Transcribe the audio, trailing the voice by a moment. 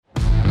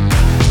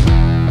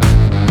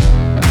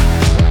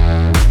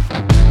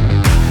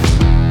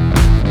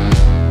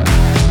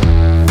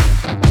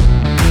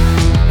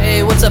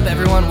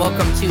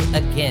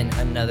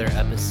another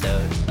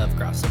episode of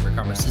Crossover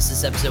Commerce. This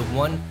is episode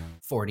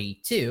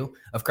 142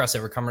 of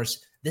Crossover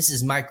Commerce. This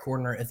is my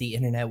corner of the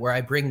internet where I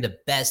bring the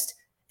best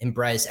and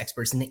brightest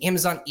experts in the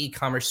Amazon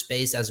e-commerce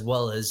space, as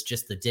well as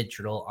just the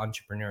digital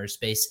entrepreneur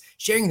space,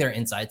 sharing their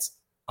insights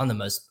on the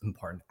most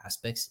important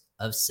aspects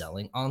of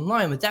selling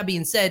online. With that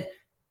being said,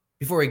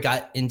 before we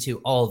got into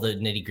all the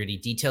nitty-gritty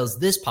details,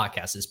 this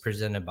podcast is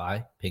presented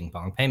by Ping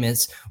Pong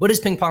Payments. What is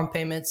Ping Pong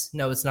Payments?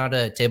 No, it's not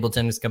a table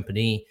tennis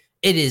company.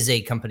 It is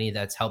a company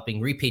that's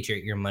helping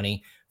repatriate your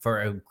money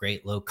for a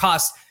great low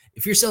cost.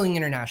 If you're selling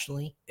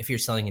internationally, if you're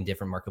selling in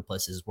different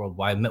marketplaces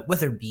worldwide,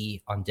 whether it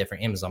be on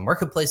different Amazon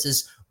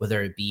marketplaces,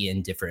 whether it be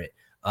in different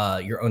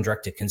your own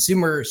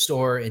direct-to-consumer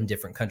store in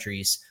different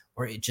countries,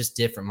 or just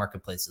different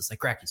marketplaces like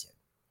Rakuten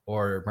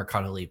or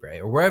Mercado Libre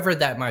or wherever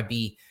that might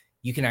be,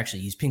 you can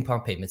actually use Ping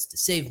Pong Payments to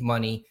save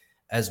money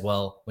as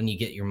well when you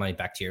get your money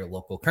back to your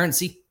local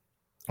currency.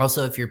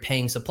 Also, if you're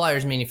paying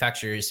suppliers,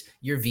 manufacturers,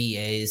 your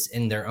VAs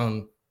in their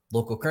own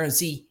local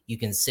currency, you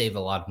can save a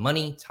lot of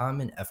money, time,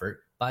 and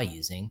effort by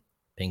using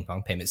Ping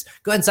Pong Payments.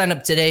 Go ahead and sign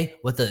up today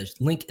with a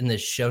link in the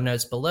show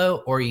notes below,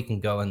 or you can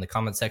go in the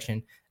comment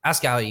section,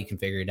 ask how you can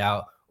figure it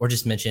out, or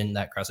just mention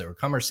that Crossover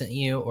Commerce sent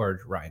you or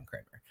Ryan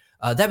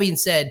Kramer. That being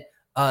said,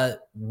 so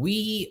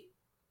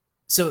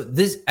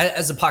this,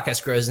 as the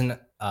podcast grows, and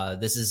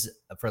this is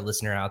for a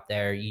listener out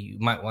there, you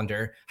might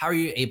wonder, how are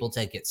you able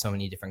to get so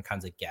many different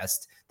kinds of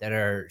guests that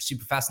are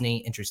super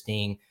fascinating,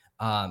 interesting,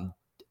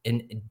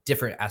 in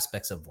different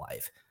aspects of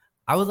life?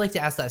 I would like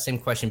to ask that same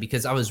question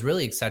because I was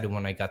really excited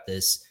when I got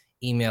this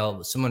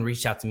email. Someone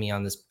reached out to me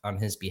on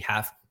his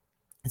behalf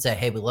and said,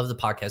 hey, we love the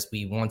podcast.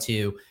 We want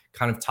to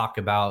kind of talk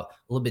about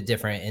a little bit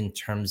different in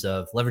terms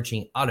of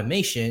leveraging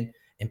automation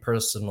and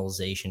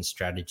personalization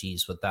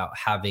strategies without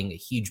having a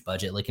huge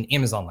budget, like an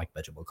Amazon-like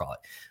budget, we'll call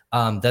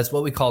it. That's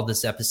what we call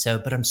this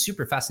episode, but I'm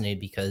super fascinated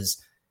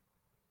because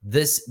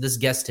this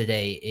guest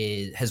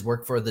today has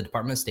worked for the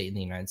Department of State in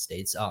the United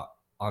States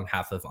on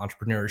behalf of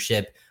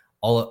entrepreneurship,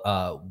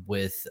 all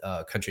with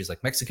countries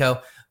like Mexico.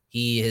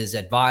 He has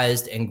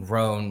advised and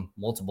grown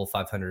multiple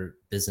 500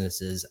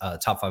 businesses,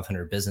 top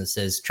 500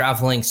 businesses,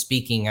 traveling,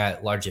 speaking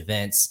at large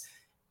events,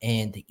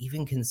 and they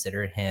even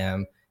consider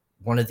him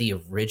one of the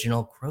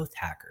original growth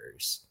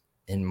hackers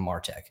in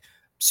MarTech.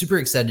 Super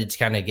excited to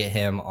kind of get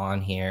him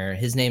on here.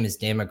 His name is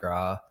Dan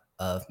McGraw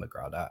of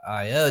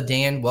McGraw.io.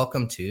 Dan,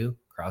 welcome to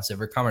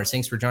Crossover Commerce.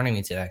 Thanks for joining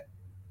me today.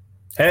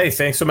 Hey,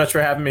 thanks so much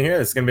for having me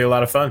here. It's going to be a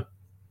lot of fun.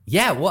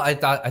 Yeah, well, I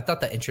thought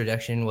the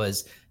introduction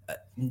was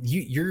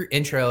your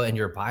intro and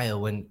your bio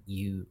when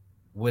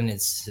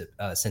it's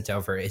sent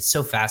over. It's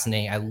so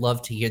fascinating. I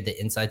love to hear the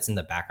insights in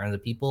the background of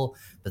the people.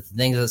 But the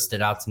things that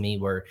stood out to me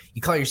were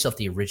you call yourself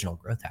the original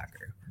growth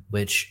hacker,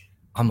 which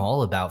I'm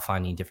all about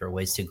finding different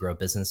ways to grow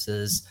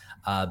businesses,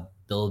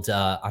 build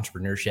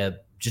entrepreneurship,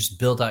 just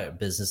build out your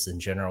business in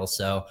general.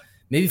 So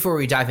maybe before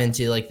we dive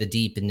into like the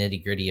deep and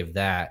nitty gritty of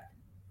that,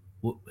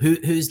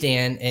 who's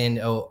Dan and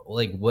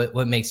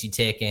what makes you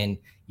tick? And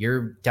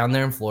you're down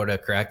there in Florida,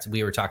 correct?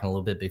 We were talking a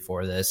little bit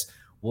before this.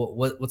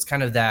 What's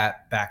kind of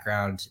that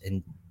background?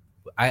 And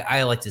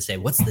I like to say,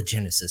 what's the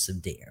genesis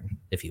of Dan,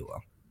 if you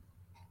will?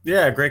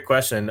 Yeah, great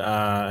question,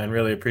 and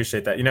really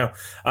appreciate that.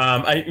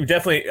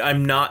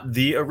 I'm not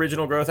the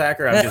original growth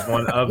hacker. I'm just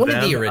one of them.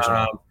 The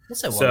original.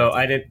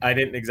 I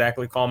didn't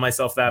exactly call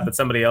myself that, but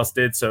somebody else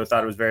did. So I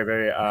thought it was very,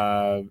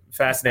 very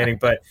fascinating.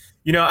 But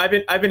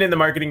I've been in the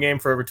marketing game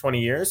for over 20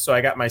 years. So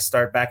I got my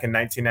start back in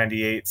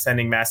 1998,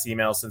 sending mass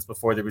email since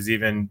before there was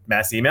even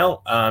mass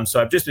email.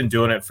 So I've just been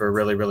doing it for a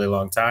really, really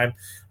long time.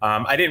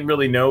 I didn't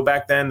really know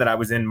back then that I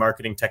was in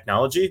marketing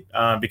technology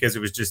because it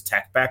was just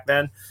tech back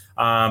then.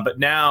 But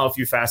now, if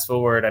you fast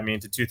forward,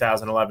 to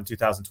 2011,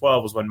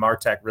 2012 was when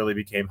MarTech really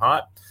became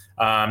hot.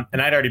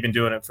 And I'd already been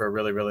doing it for a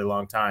really, really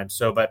long time.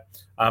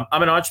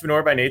 I'm an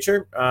entrepreneur by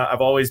nature.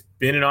 I've always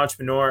been an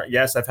entrepreneur.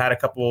 Yes, I've had a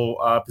couple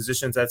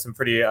positions at some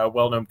pretty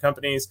well-known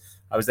companies.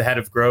 I was the head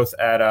of growth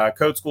at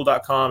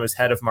codeschool.com, as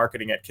head of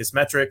marketing at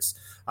Kissmetrics.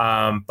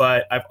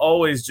 But I've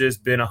always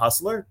just been a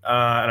hustler,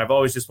 and I've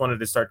always just wanted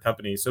to start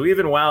companies. So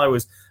even while I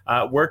was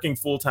working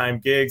full-time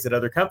gigs at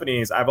other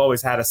companies, I've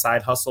always had a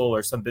side hustle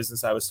or some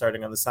business I was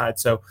starting on the side.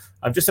 So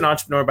I'm just an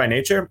entrepreneur by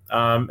nature.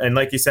 And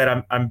like you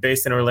said, I'm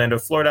based in Orlando,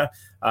 Florida.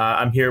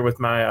 I'm here with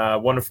my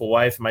wonderful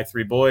wife and my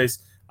 3 boys.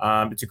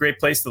 It's a great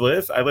place to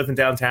live. I live in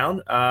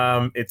downtown.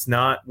 It's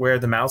not where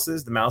the mouse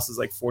is. The mouse is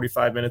like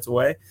 45 minutes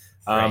away.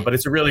 Right. But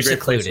it's a really great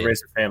place to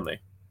raise a family.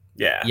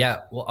 Yeah.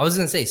 Yeah. Well, I was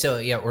going to say, so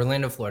yeah,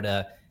 Orlando,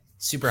 Florida,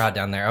 super hot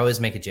down there. I always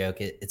make a joke.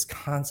 It's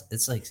constant.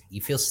 It's like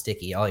you feel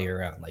sticky all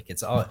year round. Like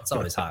it's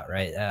always hot,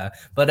 right?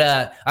 But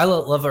I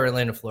love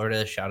Orlando,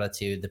 Florida. Shout out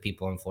to the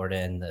people in Florida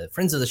and the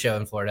friends of the show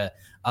in Florida.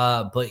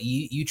 But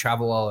you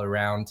travel all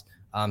around,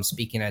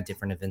 speaking at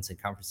different events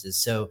and conferences.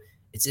 So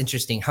it's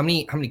interesting. How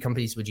many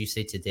companies would you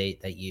say to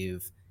date that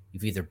you've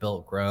either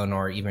built, grown,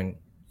 or even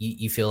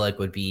you feel like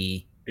would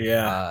be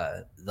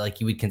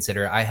like you would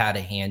consider, I had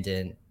a hand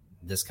in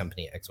this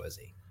company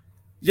XYZ?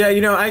 Yeah,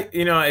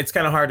 it's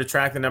kind of hard to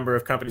track the number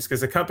of companies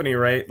because a company,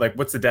 right? Like,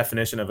 what's the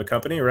definition of a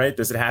company, right?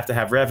 Does it have to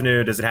have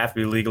revenue? Does it have to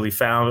be legally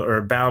found or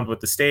bound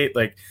with the state?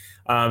 Like,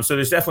 so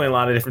there's definitely a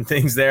lot of different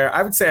things there.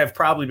 I would say I've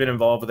probably been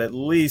involved with at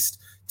least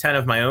 10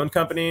 of my own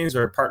companies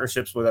or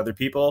partnerships with other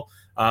people.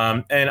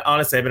 And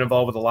honestly, I've been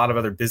involved with a lot of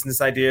other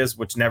business ideas,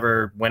 which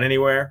never went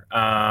anywhere,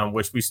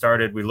 which we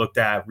looked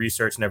at,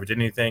 research, never did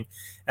anything.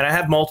 And I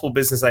have multiple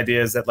business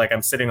ideas that like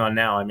I'm sitting on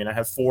now. I mean, I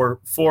have four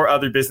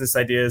other business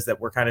ideas that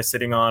we're kind of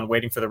sitting on,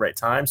 waiting for the right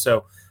time.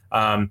 So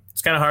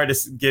it's kind of hard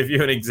to give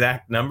you an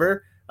exact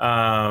number.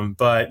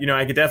 But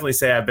I could definitely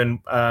say I've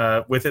been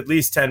with at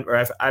least 10, or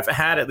I've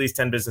had at least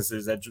 10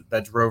 businesses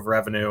that drove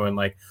revenue and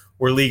like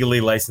were legally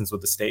licensed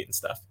with the state and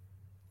stuff.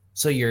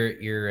 So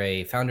you're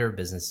a founder of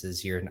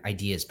businesses. You're an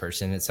ideas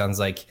person. It sounds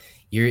like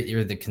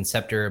you're the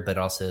conceptor, but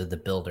also the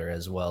builder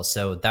as well.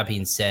 So that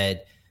being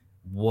said,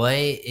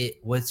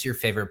 what's your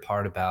favorite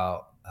part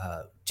about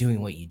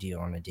doing what you do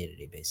on a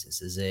day-to-day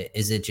basis? Is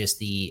it just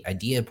the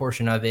idea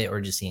portion of it, or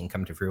just seeing it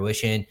come to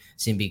fruition,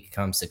 seeing it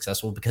become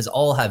successful? Because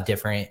all have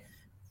different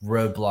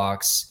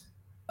roadblocks,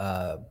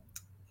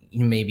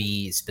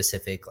 maybe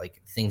specific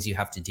like things you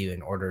have to do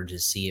in order to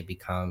see it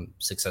become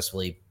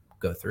successfully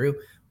go through.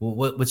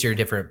 What's your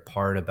different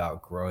part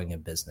about growing a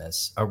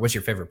business, or what's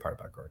your favorite part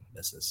about growing a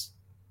business?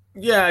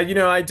 Yeah,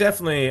 I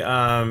definitely,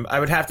 I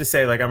would have to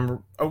say, like,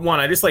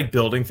 I just like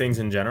building things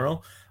in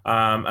general.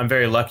 I'm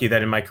very lucky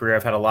that in my career,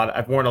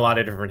 I've worn a lot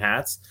of different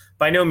hats.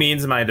 By no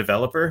means am I a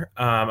developer.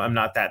 I'm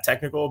not that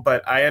technical,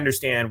 but I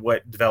understand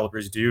what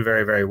developers do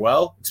very, very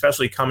well,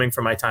 especially coming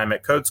from my time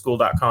at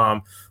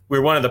codeschool.com. We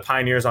were one of the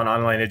pioneers on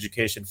online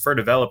education for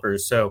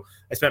developers. So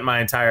I spent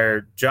my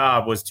entire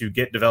job was to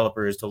get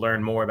developers to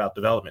learn more about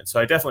development. So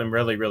I definitely am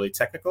really, really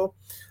technical.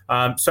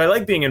 So I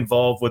like being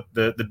involved with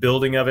the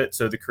building of it.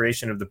 So the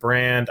creation of the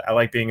brand. I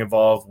like being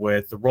involved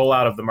with the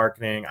rollout of the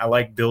marketing. I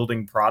like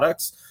building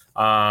products.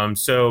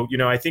 So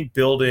I think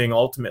building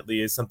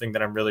ultimately is something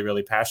that I'm really,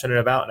 really passionate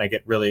about and I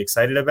get really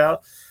excited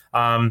about.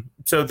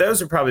 So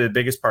those are probably the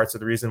biggest parts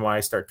of the reason why I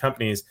start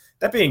companies.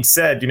 That being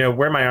said,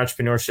 where my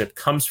entrepreneurship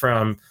comes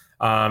from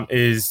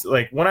is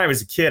like when I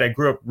was a kid, I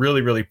grew up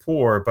really, really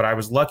poor, but I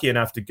was lucky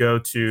enough to go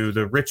to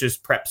the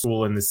richest prep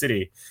school in the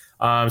city.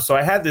 So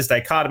I had this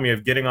dichotomy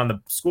of getting on the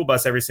school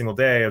bus every single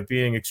day, of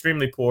being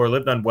extremely poor,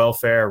 lived on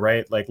welfare,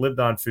 right? Like lived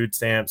on food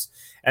stamps.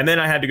 And then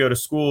I had to go to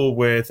school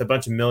with a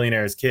bunch of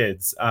millionaires'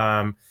 kids.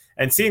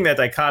 And seeing that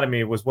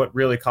dichotomy was what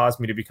really caused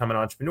me to become an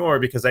entrepreneur,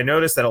 because I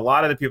noticed that a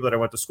lot of the people that I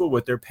went to school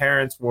with, their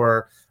parents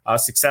were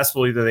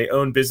successful. Either they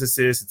owned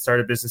businesses, had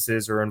started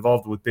businesses, or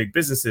involved with big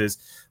businesses.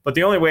 But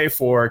the only way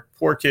for a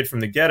poor kid from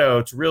the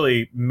ghetto to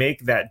really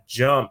make that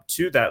jump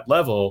to that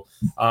level,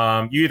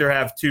 you either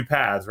have two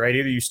paths, right?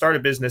 Either you start a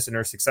business and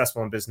are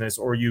successful in business,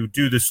 or you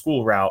do the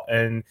school route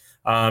and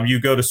you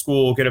go to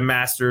school, get a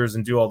master's,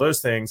 and do all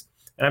those things.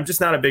 And I'm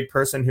just not a big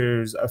person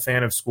who's a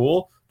fan of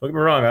school. Don't get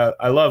me wrong,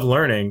 I love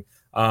learning.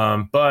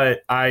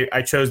 But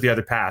I chose the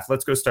other path.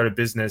 Let's go start a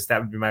business. That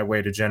would be my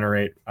way to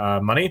generate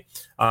money.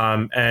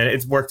 And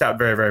it's worked out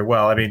very, very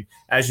well. I mean,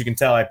 as you can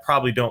tell, I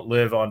probably don't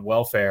live on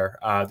welfare.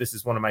 This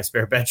is one of my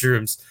spare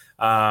bedrooms.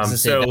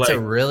 That's a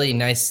really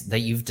nice, that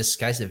you've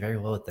disguised it very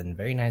well with a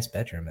very nice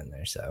bedroom in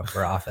there. So,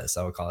 or office,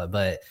 I would call it.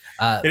 But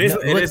it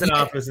is an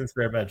office and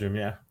spare bedroom.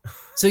 Yeah.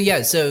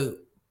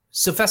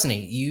 So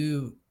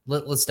fascinating.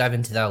 Let's dive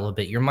into that a little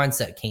bit. Your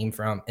mindset came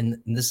from, and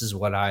this is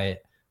what I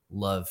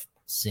love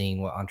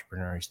seeing what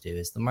entrepreneurs do,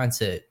 is the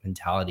mindset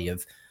mentality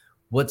of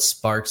what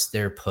sparks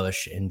their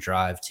push and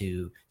drive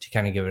to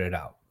kind of give it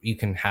out. You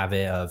can have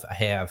it of,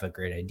 hey, I have a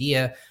great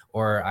idea,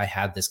 or I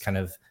had this kind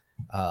of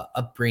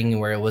upbringing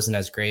where it wasn't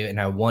as great and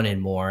I wanted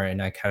more,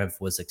 and I kind of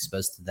was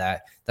exposed to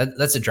that.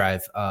 That's a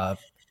drive.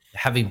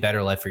 Having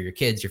better life for your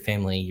kids, your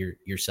family,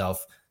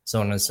 yourself, so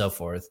on and so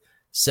forth.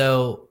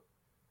 So,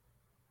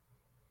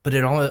 but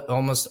it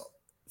almost,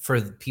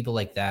 for people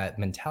like that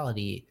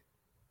mentality,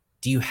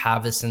 do you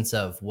have a sense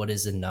of what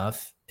is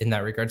enough in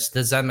that regards?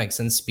 Does that make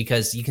sense?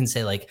 Because you can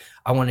say like,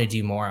 I want to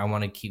do more. I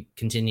want to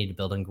continue to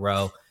build and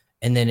grow.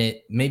 And then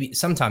it maybe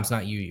sometimes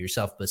not you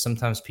yourself, but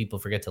sometimes people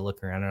forget to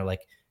look around and are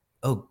like,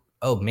 oh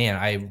man,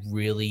 I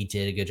really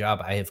did a good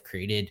job. I have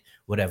created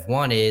what I've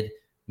wanted.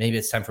 Maybe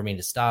it's time for me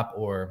to stop.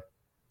 Or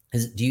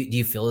do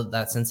you feel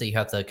that sense that you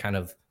have to kind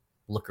of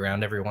look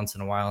around every once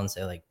in a while and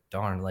say like,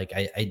 darn, like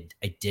I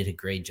did a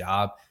great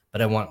job,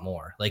 but I want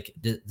more. Like,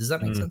 does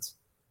that make sense?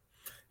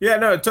 Yeah,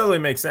 no, it totally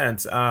makes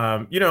sense.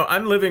 I'm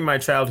living my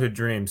childhood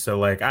dream. So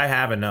like I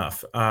have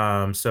enough.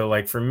 So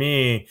like for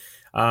me,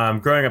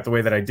 growing up the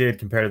way that I did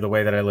compared to the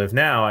way that I live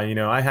now,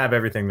 I have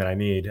everything that I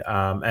need.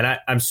 And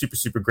I'm super,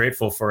 super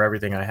grateful for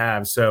everything I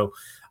have. So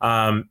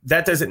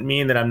that doesn't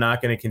mean that I'm not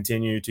going to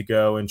continue to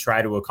go and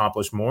try to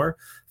accomplish more.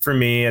 For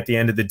me, at the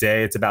end of the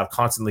day, it's about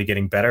constantly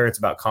getting better. It's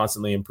about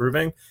constantly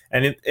improving.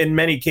 And in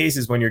many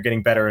cases, when you're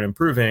getting better and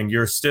improving,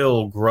 you're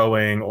still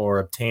growing or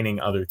obtaining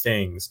other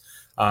things.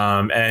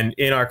 And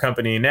in our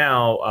company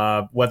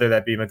now, whether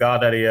that be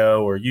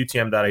Magad.io or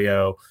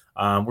UTM.io,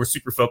 we're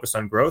super focused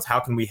on growth. How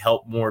can we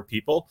help more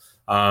people?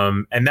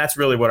 And that's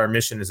really what our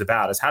mission is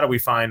about, is how do we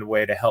find a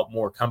way to help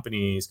more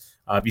companies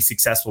be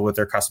successful with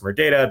their customer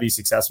data, be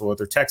successful with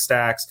their tech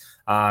stacks,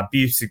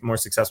 be more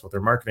successful with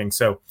their marketing.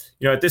 So,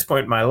 at this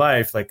point in my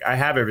life, like, I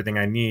have everything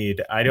I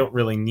need. I don't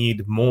really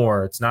need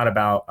more. It's not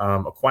about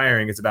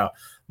acquiring. It's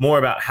more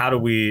about how do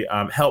we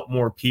help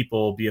more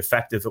people be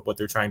effective at what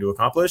they're trying to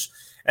accomplish.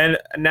 And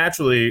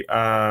naturally,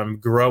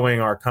 growing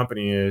our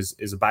company is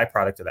a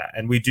byproduct of that.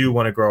 And we do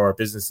want to grow our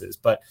businesses.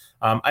 But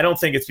I don't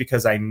think it's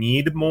because I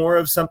need more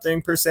of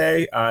something per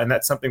se. And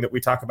that's something that we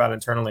talk about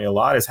internally a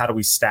lot, is how do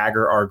we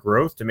stagger our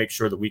growth to make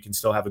sure that we can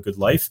still have a good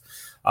life.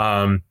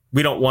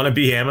 We don't want to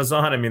be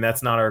Amazon. I mean,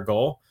 that's not our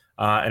goal.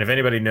 And if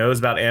anybody knows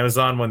about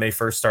Amazon when they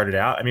first started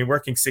out, I mean,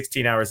 working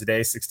 16 hours a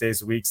day, 6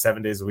 days a week,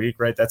 7 days a week,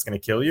 right? That's going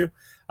to kill you.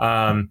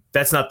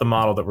 That's not the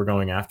model that we're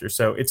going after.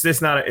 So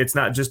it's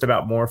not just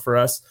about more for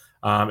us.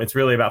 It's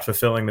really about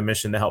fulfilling the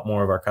mission to help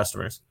more of our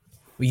customers.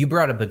 Well, you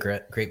brought up a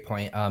great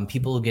point.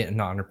 People who get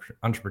into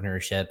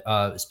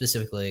entrepreneurship,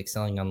 specifically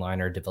excelling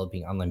online or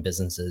developing online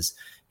businesses,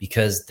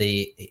 because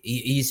it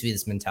used to be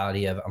this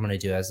mentality of, I'm going to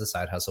do it as a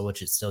side hustle,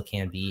 which it still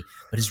can be,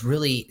 but it's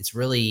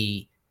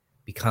really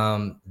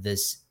become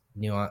this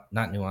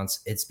not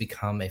nuance. It's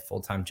become a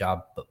full-time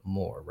job, but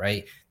more,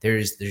 right?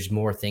 There's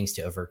more things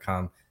to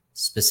overcome.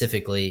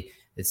 Specifically,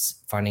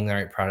 it's finding the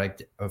right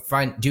product,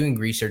 doing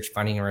research,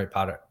 finding the right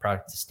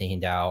product to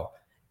stand out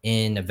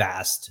in a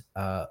vast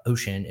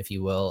ocean, if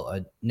you will,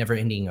 a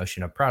never-ending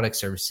ocean of products,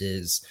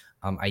 services,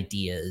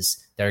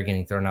 ideas that are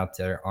getting thrown out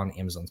there on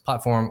Amazon's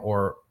platform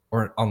or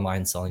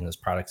online selling those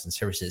products and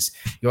services.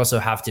 You also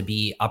have to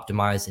be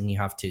optimized, and you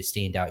have to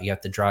stand out. You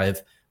have to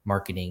drive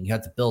marketing. You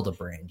have to build a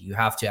brand. You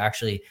have to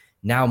actually,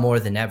 now more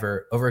than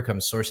ever, overcome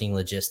sourcing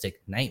logistic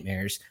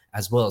nightmares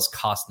as well as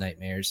cost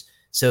nightmares.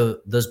 So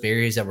those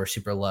barriers that were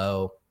super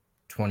low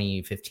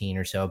 2015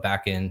 or so,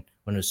 back in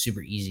when it was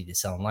super easy to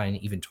sell online,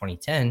 even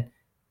 2010,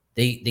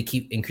 they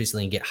keep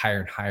increasingly get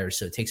higher and higher.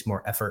 So it takes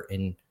more effort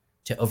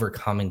to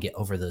overcome and get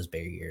over those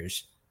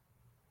barriers.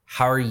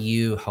 How are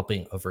you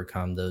helping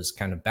overcome those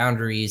kind of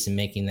boundaries and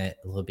making that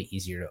a little bit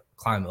easier to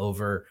climb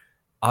over,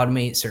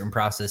 automate certain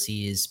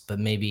processes, but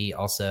maybe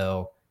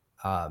also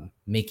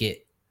make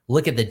it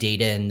look at the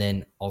data and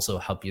then also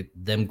help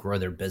them grow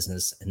their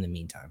business in the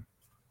meantime?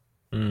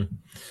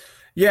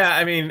 Yeah,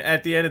 I mean,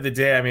 at the end of the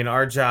day, I mean,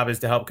 our job is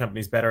to help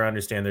companies better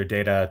understand their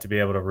data to be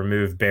able to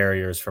remove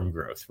barriers from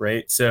growth,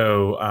 right?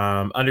 So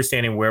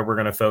understanding where we're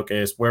going to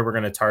focus, where we're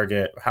going to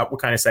target,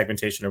 what kind of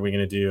segmentation are we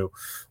going to do,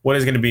 what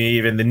is going to be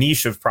even the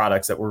niche of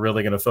products that we're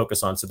really going to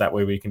focus on, so that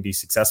way we can be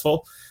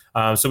successful.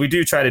 So we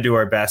do try to do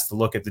our best to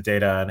look at the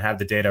data and have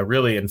the data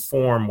really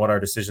inform what our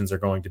decisions are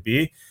going to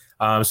be.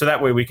 So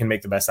that way we can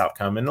make the best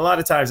outcome. And a lot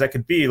of times that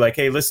could be like,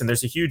 hey, listen,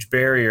 there's a huge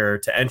barrier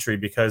to entry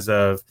because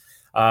of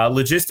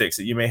logistics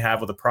that you may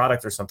have with a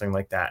product or something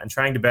like that, and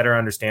trying to better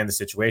understand the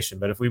situation.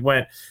 But if we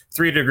went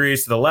 3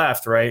 degrees to the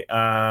left, right,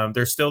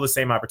 there's still the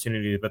same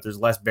opportunity, but there's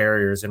less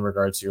barriers in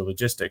regards to your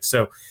logistics.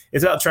 So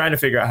it's about trying to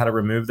figure out how to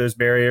remove those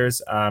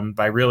barriers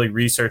by really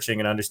researching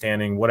and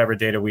understanding whatever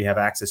data we have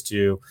access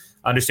to,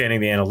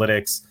 understanding the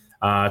analytics,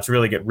 to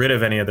really get rid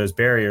of any of those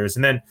barriers.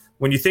 And then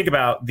when you think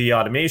about the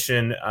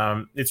automation,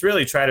 it's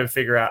really try to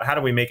figure out how do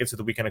we make it so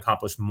that we can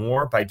accomplish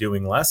more by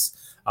doing less.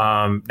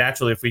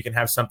 Naturally, if we can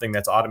have something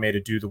that's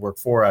automated do the work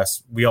for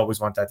us, we always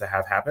want that to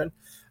happen.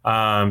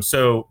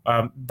 So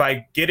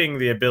by getting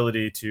the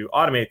ability to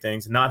automate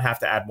things and not have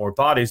to add more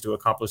bodies to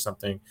accomplish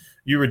something,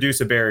 you reduce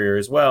a barrier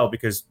as well,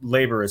 because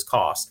labor is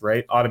cost,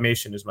 right?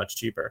 Automation is much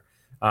cheaper.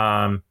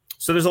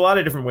 So there's a lot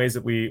of different ways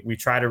that we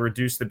try to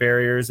reduce the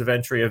barriers of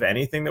entry of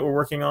anything that we're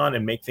working on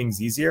and make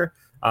things easier.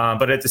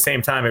 But at the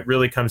same time, it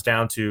really comes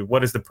down to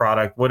what is the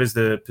product, what is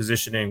the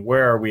positioning,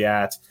 where are we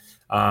at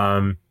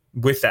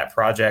with that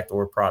project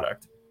or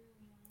product.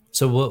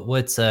 So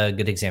what's a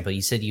good example?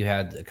 You said you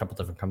had a couple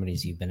different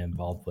companies you've been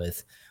involved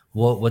with.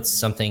 What's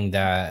something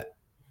that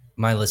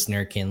my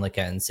listener can look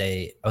at and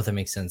say, oh, that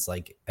makes sense.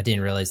 Like, I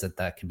didn't realize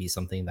that could be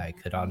something that I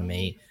could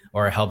automate,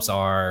 or it helps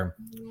our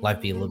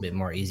life be a little bit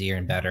more easier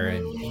and better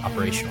and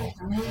operational.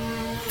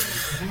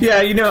 Yeah,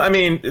 I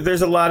mean,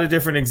 there's a lot of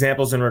different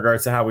examples in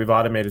regards to how we've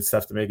automated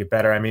stuff to make it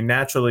better. I mean,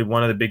 naturally,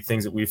 one of the big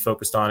things that we've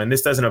focused on, and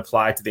this doesn't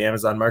apply to the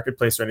Amazon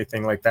Marketplace or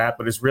anything like that,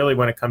 but it's really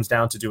when it comes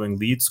down to doing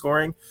lead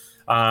scoring.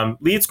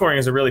 Lead scoring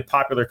is a really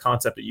popular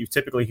concept that you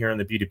typically hear in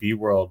the B2B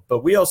world,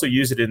 but we also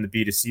use it in the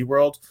B2C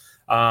world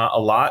a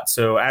lot.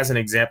 So as an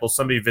example,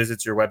 somebody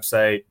visits your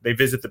website, they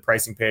visit the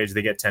pricing page,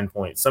 they get 10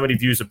 points. Somebody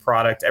views a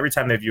product. Every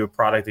time they view a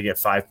product, they get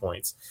 5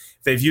 points.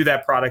 If they view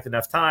that product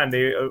enough time,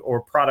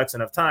 or products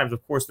enough times,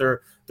 of course,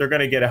 they're going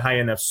to get a high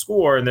enough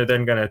score, and they're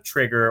then going to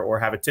trigger or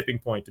have a tipping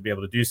point to be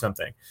able to do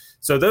something.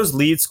 So those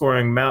lead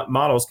scoring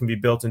models can be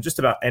built in just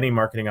about any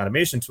marketing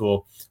automation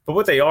tool. But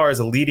what they are is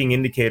a leading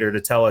indicator to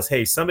tell us,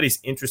 hey,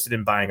 somebody's interested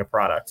in buying a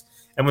product.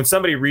 And when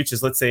somebody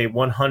reaches, let's say,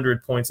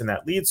 100 points in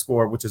that lead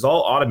score, which is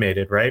all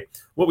automated, right?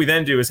 What we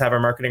then do is have our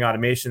marketing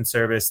automation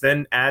service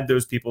then add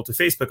those people to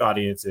Facebook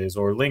audiences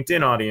or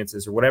LinkedIn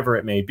audiences or whatever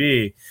it may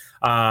be.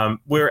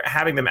 We're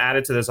having them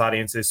added to those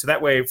audiences. So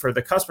that way, for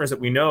the customers that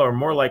we know are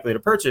more likely to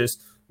purchase,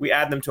 we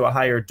add them to a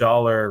higher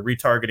dollar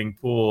retargeting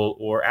pool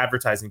or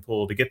advertising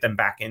pool to get them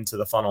back into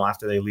the funnel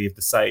after they leave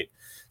the site.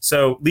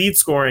 So lead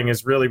scoring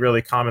is really,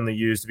 really commonly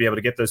used to be able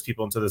to get those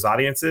people into those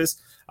audiences,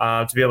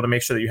 to be able to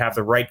make sure that you have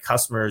the right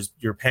customers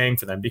you're paying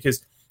for them.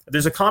 Because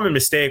there's a common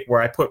mistake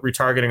where I put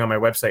retargeting on my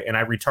website and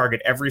I retarget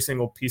every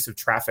single piece of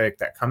traffic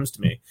that comes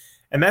to me.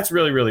 And that's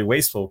really, really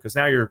wasteful, because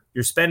now you're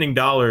spending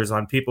dollars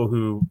on people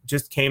who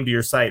just came to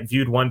your site,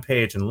 viewed one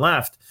page and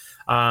left.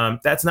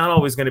 That's not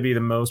always going to be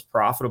the most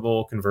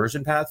profitable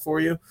conversion path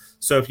for you.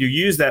 So if you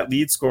use that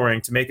lead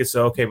scoring to make it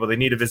so, okay, well, they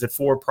need to visit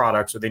 4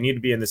 products or they need to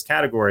be in this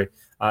category,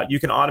 you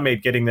can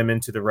automate getting them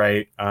into the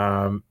right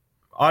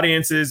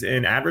audiences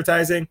in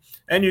advertising.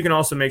 And you can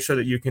also make sure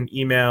that you can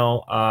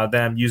email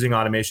them using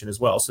automation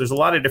as well. So there's a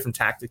lot of different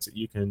tactics that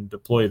you can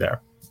deploy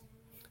there.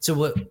 So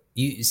what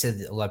you said,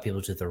 that a lot of people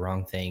do the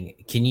wrong thing.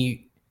 Can you,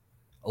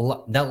 a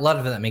lot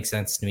of that makes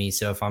sense to me.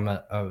 So if I'm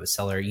a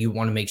seller, you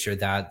want to make sure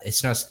that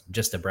it's not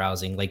just a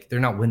browsing, like they're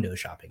not window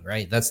shopping,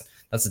 right? That's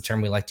the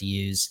term we like to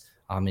use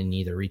in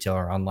either retail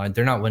or online.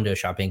 They're not window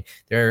shopping.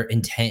 Their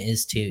intent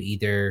is to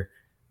either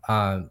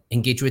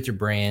engage with your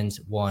brand,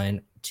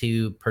 1,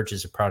 2,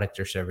 purchase a product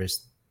or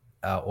service,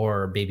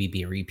 or maybe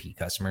be a repeat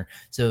customer.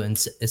 So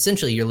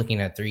essentially you're looking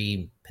at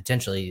 3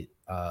 potentially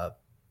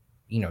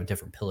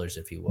different pillars,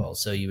 if you will.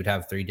 So you would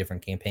have 3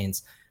 different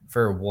campaigns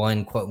for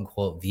one quote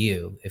unquote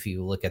view, if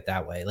you look at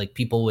that way. Like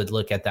people would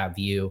look at that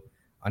view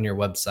on your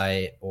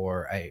website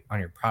or on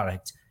your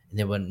product, and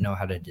they wouldn't know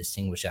how to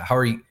distinguish that. How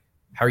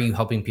are you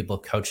helping people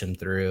coach them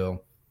through,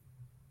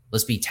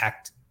 let's be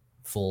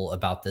tactful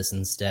about this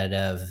instead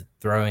of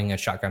throwing a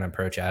shotgun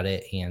approach at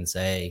it and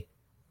say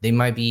they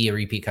might be a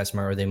repeat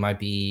customer, or they might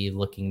be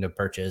looking to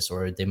purchase,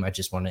 or they might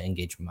just want to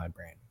engage with my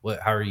brand?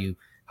 How are you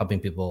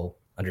helping people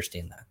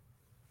understand that?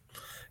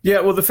 Yeah,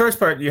 well, the first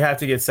part you have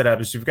to get set up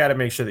is you've got to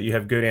make sure that you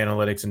have good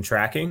analytics and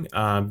tracking.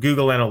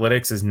 Google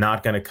Analytics is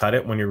not going to cut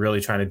it when you're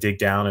really trying to dig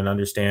down and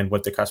understand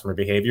what the customer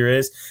behavior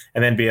is,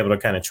 and then be able to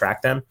kind of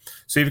track them.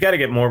 So you've got to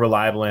get more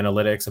reliable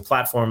analytics. A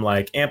platform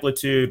like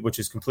Amplitude, which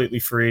is completely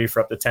free for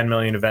up to 10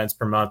 million events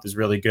per month, is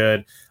really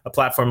good. A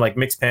platform like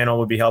Mixpanel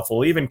would be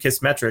helpful. Even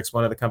Kissmetrics,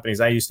 one of the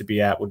companies I used to be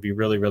at, would be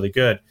really, really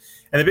good.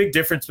 And the big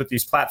difference with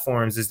these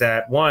platforms is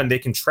that, 1, they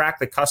can track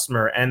the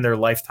customer and their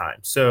lifetime.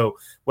 So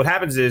what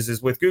happens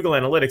is with Google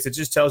Analytics, it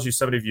just tells you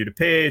somebody viewed a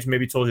page,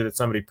 maybe told you that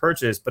somebody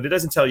purchased, but it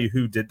doesn't tell you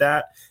who did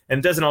that. And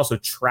it doesn't also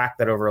track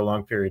that over a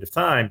long period of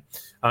time.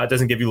 It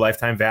doesn't give you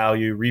lifetime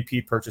value,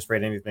 repeat purchase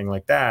rate, anything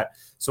like that.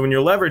 So when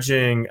you're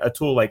leveraging a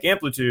tool like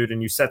Amplitude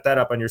and you set that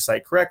up on your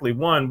site correctly,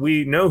 1,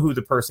 we know who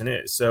the person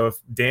is. So if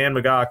Dan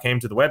McGaw came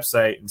to the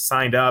website and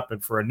signed up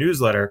and for a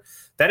newsletter,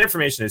 that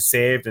information is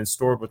saved and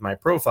stored with my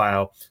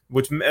profile,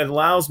 which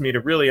allows me to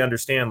really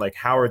understand, like,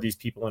 how are these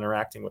people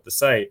interacting with the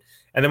site.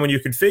 And then when you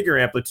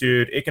configure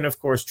Amplitude, it can, of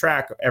course,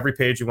 track every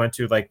page you went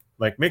to, like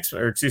Google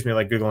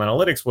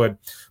Analytics would.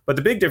 But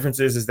the big difference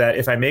is that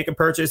if I make a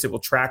purchase, it will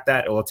track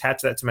that. It will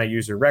attach that to my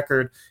user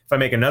record. If I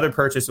make another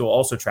purchase, it will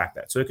also track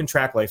that. So it can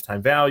track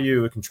lifetime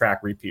value, it can track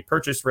repeat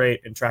purchase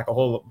rate, and track a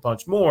whole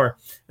bunch more.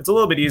 It's a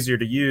little bit easier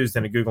to use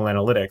than a Google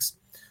Analytics.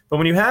 But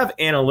when you have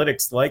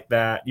analytics like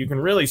that, you can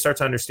really start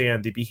to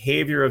understand the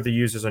behavior of the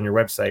users on your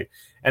website,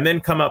 and then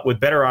come up with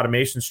better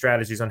automation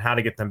strategies on how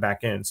to get them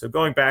back in. So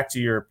going back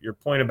to your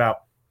point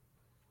about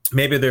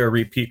maybe they're a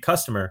repeat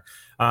customer,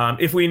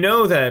 if we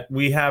know that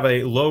we have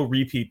a low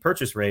repeat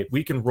purchase rate,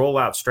 we can roll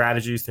out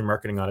strategies through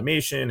marketing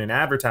automation and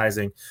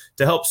advertising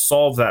to help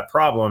solve that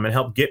problem and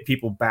help get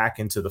people back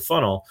into the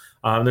funnel.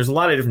 There's a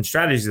lot of different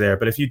strategies there,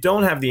 but if you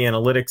don't have the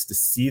analytics to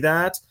see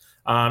that,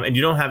 and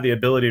you don't have the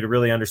ability to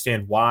really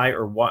understand why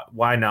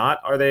not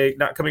are they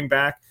not coming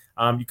back,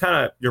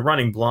 you're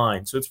running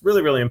blind. So it's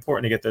really, really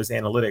important to get those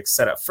analytics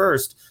set up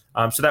first,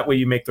 so that way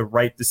you make the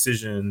right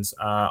decisions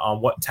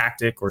on what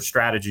tactic or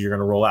strategy you're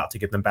going to roll out to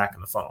get them back in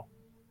the funnel.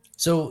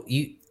 So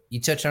you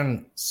touch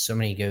on so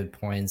many good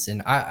points,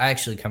 and I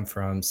actually come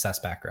from SaaS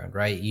background,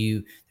 right?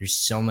 There's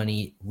so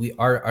many.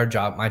 My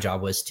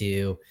job was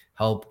to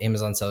help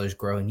Amazon sellers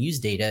grow and use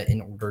data in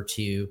order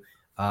to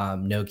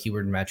know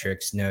keyword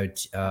metrics, know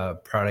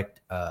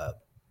product,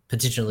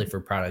 potentially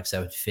for products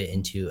that would fit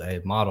into a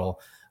model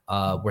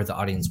where the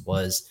audience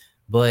was.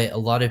 But a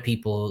lot of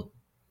people,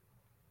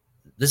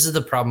 this is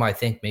the problem I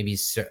think maybe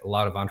a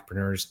lot of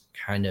entrepreneurs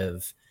kind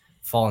of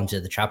fall into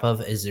the trap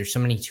of, is there's so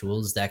many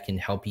tools that can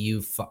help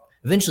you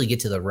eventually get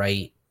to the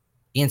right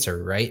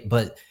answer, right?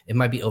 But it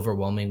might be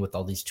overwhelming with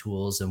all these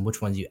tools and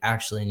which ones you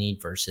actually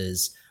need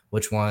versus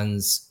which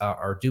ones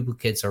are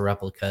duplicates or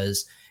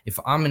replicas. If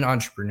I'm an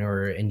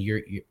entrepreneur and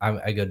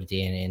I go to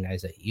Dan and I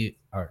say,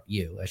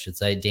 I should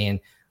say, Dan,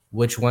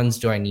 which ones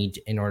do I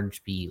need in order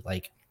to be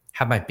like,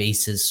 have my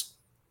bases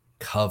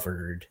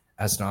covered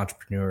as an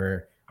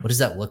entrepreneur? What does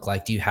that look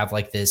like? Do you have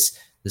like this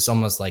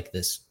almost like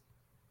this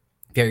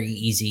very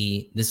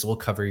easy, this will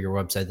cover your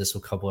website, this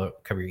will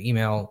cover your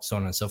email, so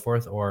on and so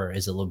forth? Or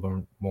is it a little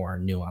bit more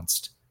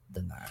nuanced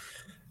than that?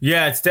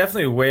 Yeah, it's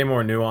definitely way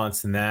more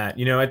nuanced than that.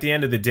 At the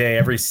end of the day,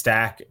 every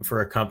stack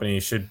for a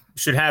company should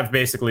have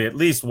basically at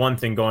least one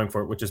thing going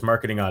for it, which is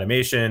marketing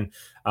automation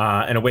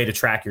and a way to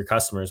track your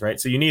customers,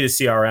 right? So you need a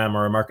CRM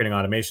or a marketing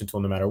automation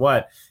tool no matter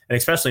what. And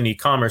especially in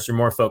e-commerce, you're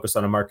more focused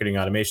on a marketing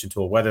automation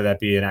tool, whether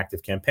that be an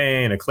Active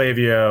Campaign, a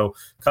Klaviyo,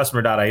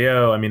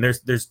 Customer.io. I mean,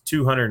 there's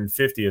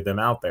 250 of them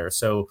out there.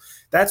 So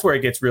that's where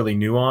it gets really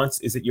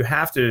nuanced, is that you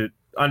have to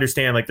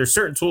understand, like, there's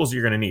certain tools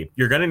you're going to need.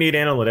 You're going to need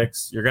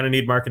analytics. You're going to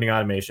need marketing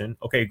automation.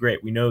 Okay,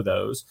 great. We know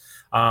those.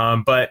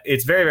 But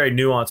it's very, very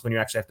nuanced when you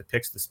actually have to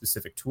pick the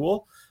specific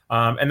tool.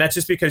 And that's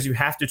just because you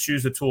have to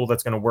choose a tool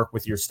that's going to work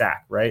with your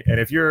stack, right? And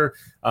if you're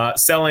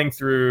selling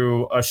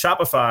through a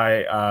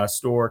Shopify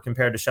store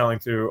compared to selling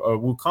through a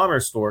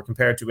WooCommerce store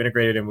compared to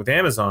integrated in with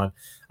Amazon,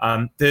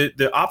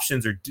 the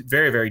options are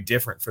very, very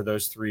different for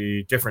those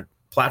three different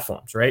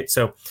platforms, right?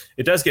 So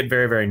it does get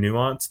very, very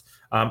nuanced.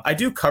 I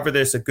do cover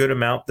this a good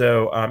amount,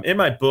 though. In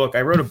my book,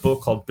 I wrote a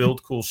book called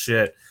Build Cool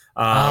Shit.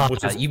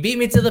 Which is, you beat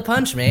me to the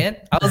punch, man.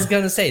 I was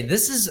going to say,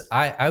 this is,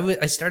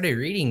 I started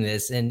reading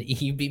this and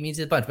you beat me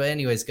to the punch. But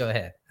anyways, go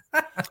ahead.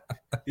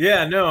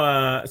 Yeah,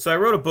 no. So I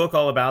wrote a book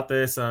all about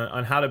this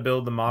on how to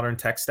build the modern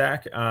tech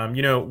stack.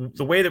 The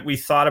way that we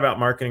thought about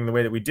marketing, the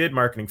way that we did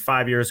marketing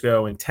 5 years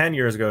ago and 10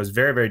 years ago is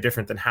very, very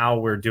different than how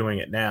we're doing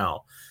it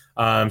now.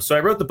 So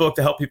I wrote the book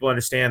to help people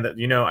understand that,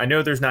 I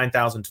know there's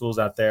 9,000 tools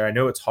out there. I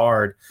know it's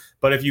hard,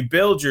 but if you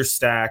build your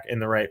stack in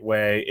the right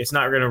way, it's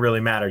not going to really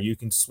matter. You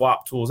can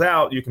swap tools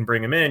out, you can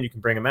bring them in, you can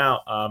bring them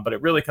out, but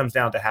it really comes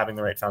down to having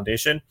the right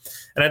foundation.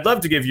 And I'd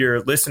love to give your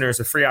listeners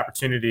a free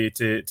opportunity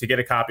to get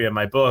a copy of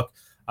my book.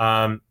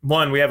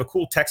 One, we have a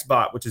cool text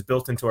bot, which is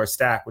built into our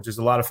stack, which is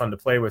a lot of fun to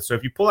play with. So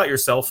if you pull out your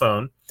cell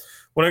phone,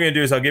 what I'm going to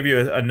do is I'll give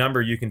you a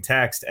number you can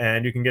text,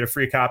 and you can get a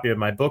free copy of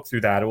my book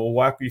through that. It will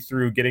walk you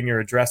through getting your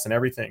address and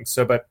everything.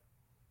 But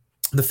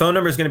the phone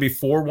number is going to be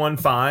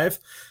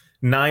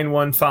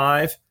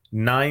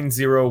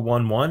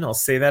 415-915-9011. I'll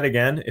say that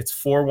again. It's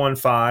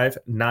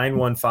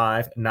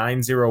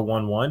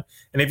 415-915-9011.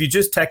 And if you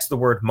just text the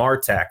word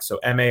MarTech, so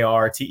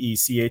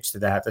MARTECH to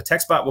that, the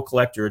text bot will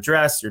collect your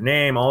address, your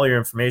name, all your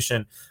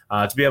information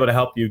to be able to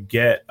help you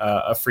get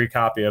a free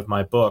copy of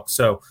my book.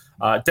 So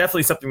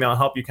definitely something that'll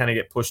help you kind of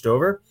get pushed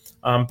over.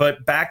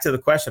 But back to the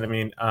question,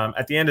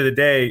 at the end of the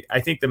day,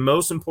 I think the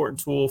most important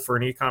tool for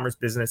an e-commerce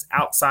business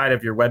outside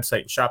of your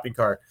website and shopping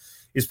cart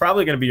is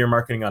probably going to be your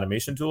marketing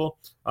automation tool.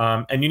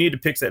 And you need to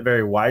pick that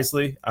very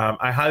wisely.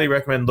 I highly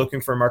recommend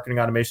looking for a marketing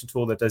automation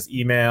tool that does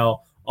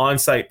email,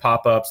 on-site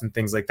pop-ups, and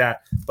things like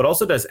that, but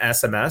also does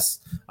SMS.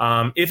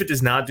 If it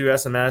does not do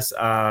SMS,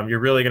 you're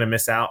really going to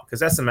miss out,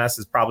 because SMS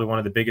is probably one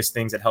of the biggest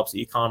things that helps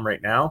e-com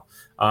right now.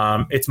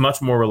 It's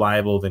much more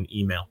reliable than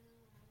email.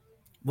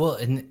 Well,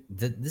 and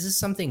this is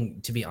something,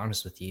 to be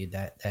honest with you,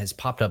 that has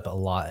popped up a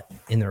lot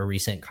in the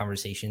recent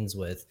conversations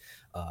with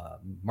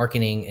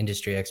marketing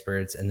industry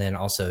experts, and then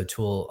also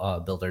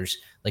tool builders.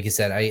 Like I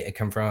said, I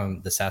come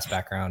from the SaaS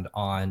background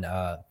on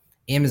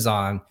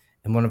Amazon,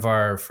 and one of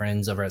our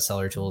friends over at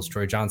Seller Tools,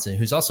 Troy Johnson,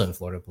 who's also in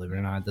Florida, believe it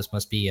or not, this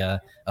must be a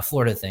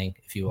Florida thing,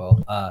 if you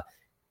will,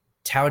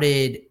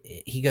 touted,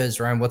 he goes,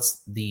 Ryan,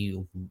 what's the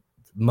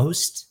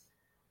most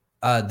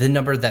the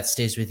number that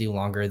stays with you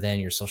longer than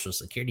your social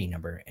security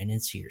number? And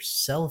it's your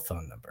cell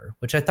phone number,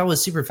 which I thought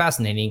was super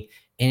fascinating.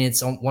 And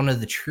it's one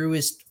of the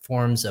truest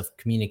forms of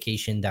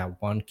communication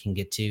that one can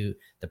get to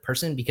the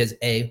person, because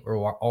A, we're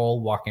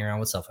all walking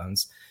around with cell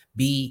phones.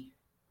 B,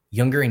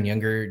 younger and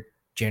younger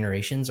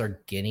generations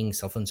are getting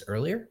cell phones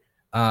earlier.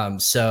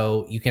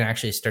 So you can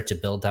actually start to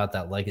build out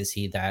that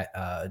legacy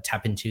that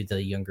tap into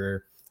the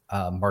younger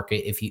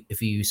market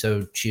if you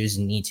so choose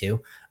and need to.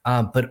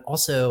 But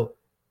also,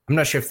 I'm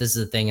not sure if this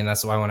is a thing, and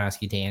that's why I want to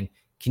ask you, Dan.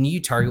 Can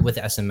you target with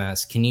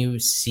SMS? Can you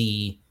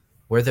see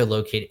where they're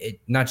located,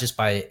 not just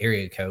by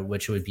area code,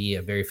 which would be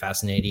a very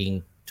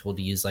fascinating tool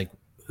to use, like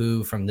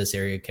who from this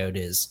area code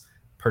is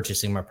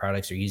purchasing my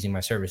products or using my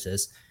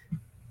services,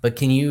 but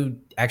can you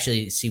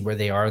actually see where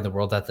they are in the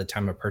world at the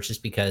time of purchase?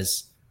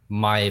 Because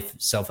my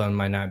cell phone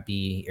might not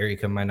be, area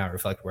code might not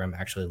reflect where I'm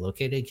actually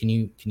located. Can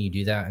you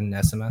do that in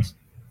SMS?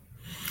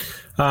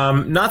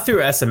 Not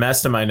through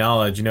SMS to my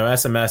knowledge.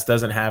 SMS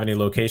doesn't have any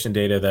location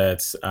data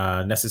that's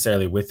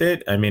necessarily with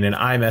it. An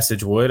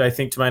iMessage would, I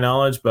think, to my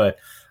knowledge, but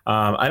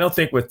I don't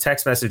think with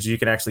text message you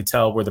can actually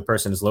tell where the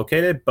person is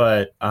located,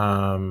 but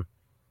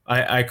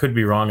I could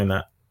be wrong in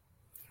that.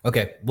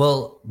 Okay.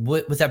 Well,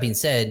 with that being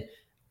said,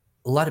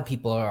 a lot of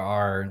people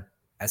are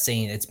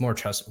saying it's more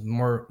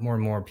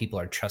and more people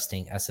are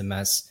trusting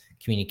SMS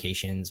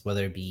communications,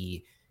 whether it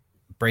be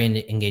brand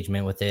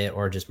engagement with it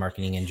or just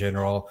marketing in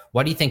general.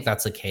 Why do you think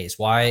that's the case?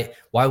 Why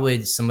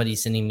would somebody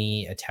sending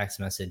me a text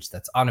message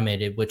that's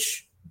automated,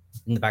 which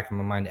in the back of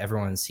my mind,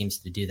 everyone seems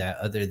to do that,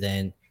 other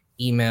than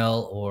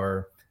email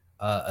or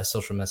a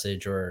social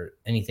message or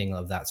anything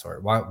of that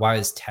sort? Why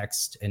is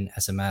text and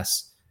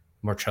SMS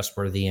more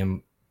trustworthy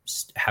and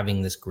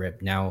having this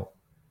grip now,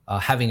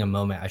 having a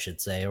moment, I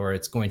should say, or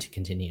it's going to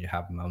continue to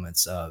have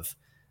moments of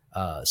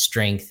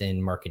strength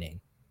in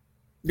marketing?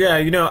 Yeah,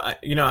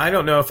 I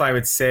don't know if I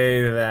would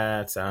say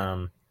that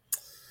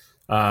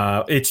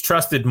It's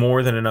trusted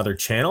more than another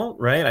channel,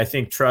 right? I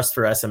think trust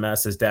for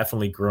SMS has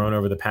definitely grown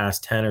over the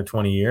past 10 or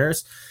 20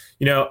 years.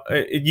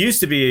 It used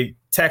to be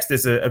text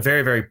is a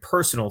very, very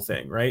personal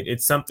thing, right?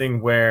 It's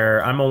something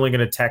where I'm only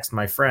going to text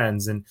my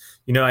friends. And,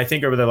 I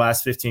think over the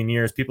last 15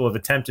 years, people have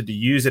attempted to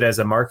use it as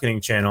a marketing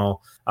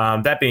channel.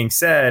 That being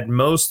said,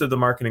 most of the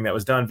marketing that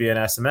was done via an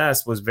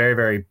SMS was very,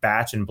 very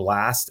batch and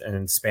blast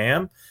and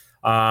spam.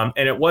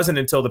 And it wasn't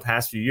until the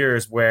past few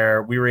years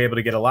where we were able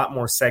to get a lot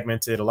more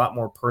segmented, a lot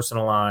more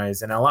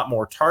personalized, and a lot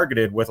more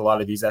targeted with a lot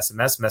of these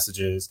SMS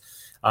messages.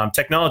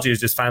 Technology has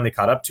just finally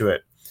caught up to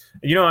it.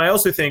 I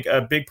also think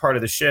a big part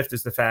of the shift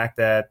is the fact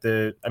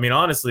that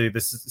honestly, the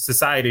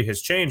society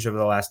has changed over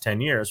the last 10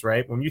 years,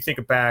 right? When you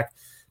think back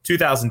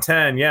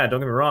 2010, yeah,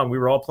 don't get me wrong, we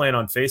were all playing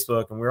on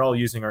Facebook and we were all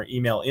using our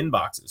email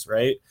inboxes,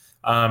 right?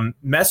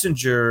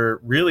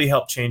 Messenger really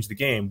helped change the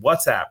game.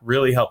 WhatsApp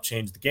really helped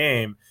change the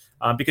game.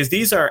 Because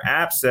these are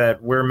apps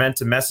that we're meant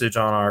to message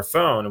on our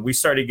phone, and we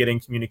started getting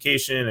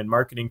communication and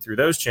marketing through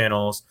those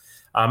channels.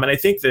 And I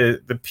think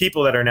the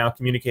people that are now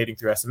communicating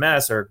through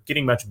SMS are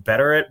getting much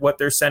better at what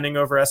they're sending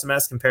over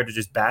SMS compared to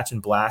just batch and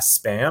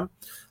blast spam.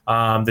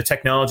 The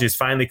technology has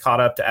finally caught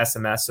up to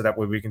SMS, so that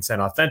way we can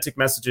send authentic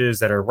messages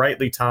that are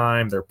rightly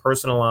timed, they're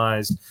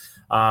personalized.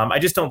 I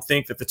just don't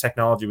think that the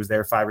technology was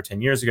there 5 or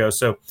 10 years ago.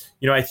 So,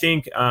 I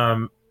think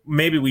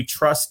maybe we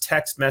trust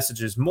text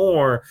messages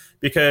more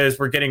because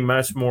we're getting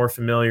much more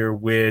familiar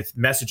with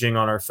messaging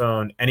on our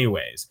phone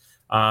anyways.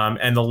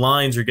 And the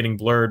lines are getting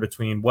blurred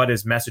between what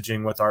is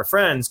messaging with our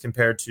friends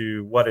compared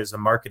to what is a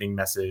marketing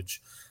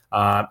message.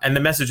 And the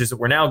messages that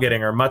we're now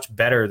getting are much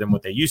better than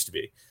what they used to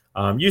be.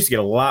 You used to get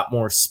a lot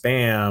more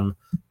spam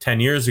 10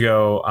 years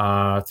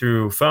ago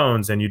through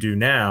phones than you do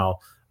now.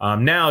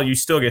 Now you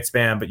still get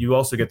spam, but you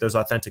also get those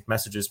authentic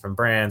messages from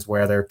brands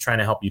where they're trying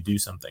to help you do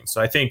something.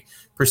 So I think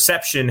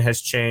perception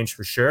has changed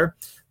for sure,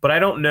 but I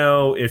don't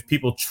know if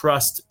people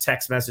trust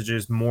text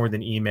messages more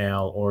than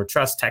email or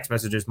trust text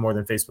messages more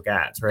than Facebook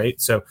ads, right?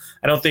 So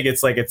I don't think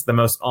it's the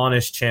most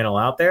honest channel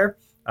out there,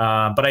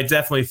 but I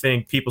definitely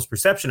think people's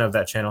perception of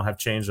that channel have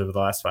changed over the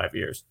last 5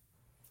 years.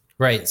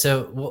 Right.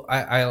 So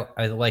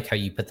I like how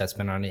you put that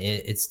spin on it.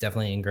 It's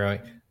definitely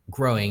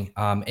growing.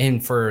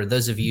 And for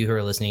those of you who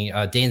are listening,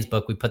 Dan's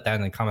book, we put that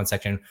in the comment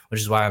section, which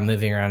is why I'm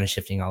moving around and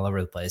shifting all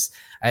over the place.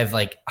 I have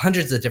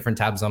hundreds of different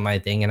tabs on my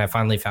thing, and I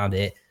finally found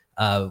it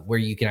where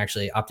you can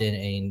actually opt in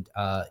and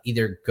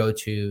either go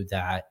to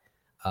that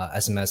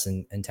SMS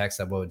and text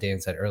that what Dan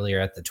said earlier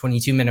at the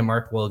 22-minute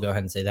mark. We'll go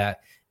ahead and say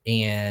that.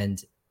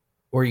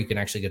 Or you can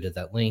actually go to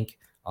that link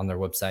on their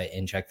website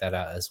and check that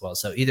out as well.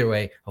 So either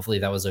way, hopefully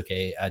that was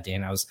okay.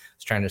 Dan, I was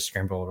trying to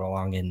scramble it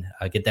along and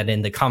get that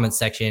in the comment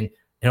section.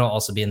 It'll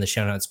also be in the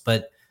show notes,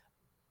 but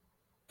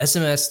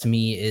SMS to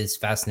me is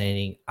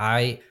fascinating.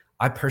 I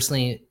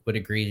personally would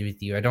agree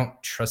with you. I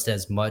don't trust it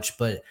as much,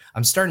 but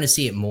I'm starting to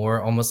see it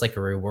more, almost like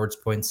a rewards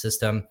point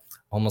system,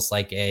 almost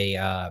like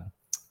it'll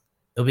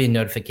be a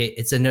notification.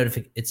 It's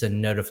a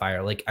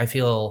notifier. I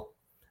feel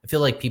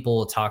like people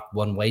will talk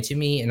one way to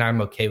me and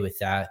I'm okay with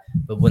that.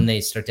 But when they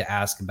start to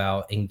ask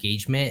about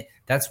engagement,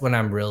 that's when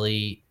I'm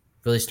really,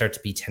 really start to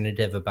be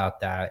tentative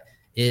about that.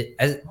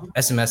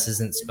 SMS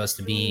isn't supposed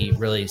to be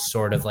really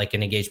sort of like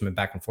an engagement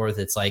back and forth.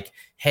 It's like,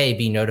 hey,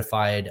 be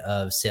notified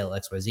of sale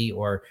XYZ,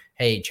 or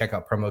hey, check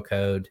out promo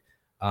code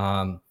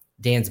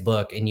Dan's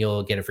book and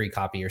you'll get a free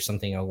copy or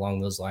something along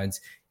those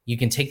lines. You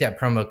can take that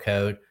promo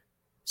code.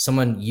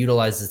 Someone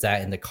utilizes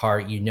that in the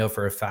cart.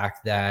 For a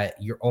fact that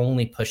you're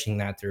only pushing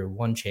that through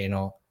one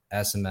channel,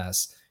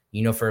 SMS.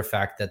 For a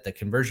fact that the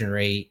conversion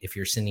rate, if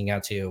you're sending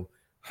out to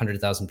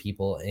 100,000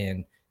 people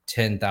and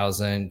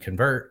 10,000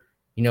 convert,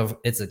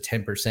 it's a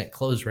 10%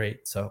 close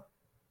rate. So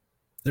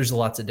there's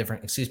lots of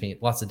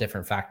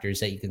different factors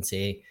that you can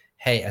say,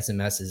 hey,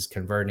 SMS is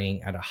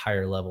converting at a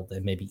higher level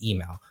than maybe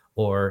email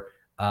or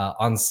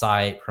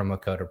on-site promo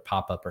code or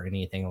pop-up or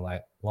anything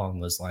along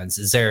those lines.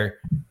 Is there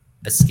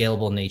a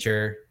scalable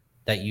nature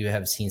that you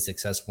have seen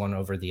success one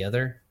over the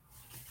other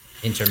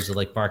in terms of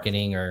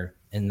marketing or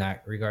in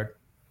that regard?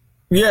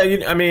 Yeah,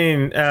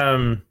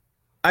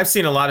 I've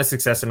seen a lot of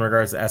success in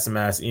regards to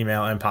SMS,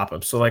 email, and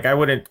pop-ups. So I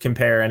wouldn't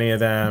compare any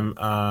of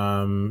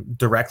them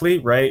directly,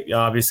 right?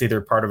 Obviously, they're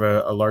part of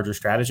a larger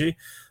strategy.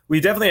 We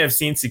definitely have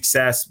seen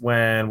success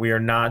when we are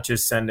not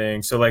just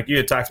sending. So you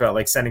had talked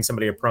about sending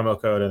somebody a promo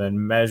code and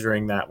then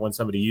measuring that when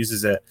somebody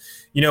uses it.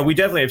 We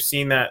definitely have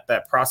seen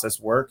that process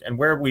work. And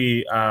where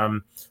we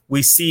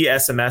see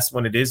SMS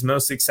when it is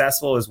most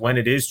successful is when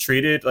it is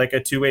treated like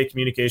a two-way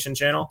communication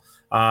channel.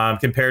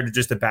 Compared to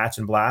just a batch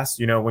and blast.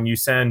 When you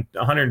send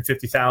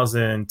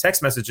 150,000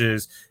 text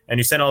messages and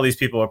you send all these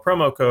people a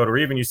promo code, or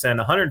even you send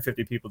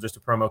 150 people just a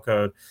promo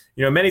code,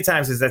 many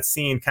times is that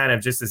seen kind of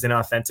just as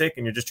inauthentic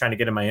and you're just trying to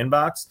get in my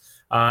inbox.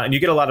 And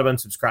you get a lot of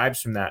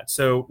unsubscribes from that.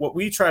 So what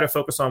we try to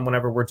focus on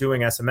whenever we're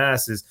doing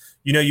SMS is,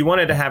 you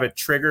wanted to have it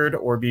triggered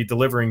or be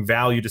delivering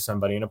value to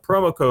somebody. And a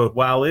promo code,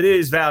 while it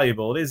is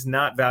valuable, it is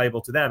not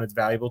valuable to them. It's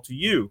valuable to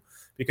you,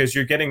 because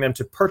you're getting them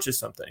to purchase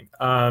something.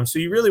 So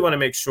you really want to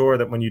make sure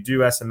that when you do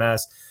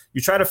SMS,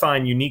 you try to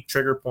find unique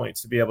trigger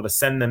points to be able to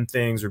send them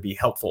things or be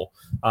helpful.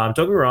 Don't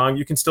get me wrong,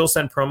 you can still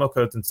send promo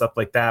codes and stuff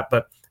like that,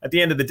 but at the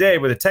end of the day,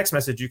 with a text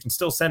message, you can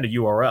still send a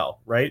URL,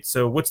 right?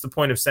 So what's the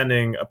point of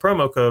sending a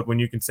promo code when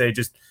you can say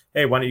just,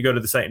 hey, why don't you go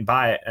to the site and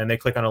buy it? And they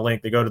click on a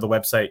link, they go to the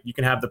website. You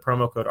can have the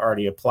promo code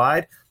already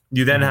applied.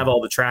 You then have all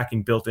the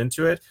tracking built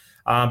into it.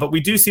 But we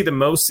do see the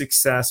most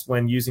success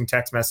when using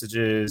text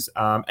messages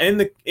in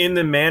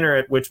the manner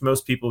at which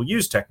most people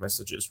use text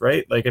messages,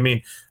 right? Like, I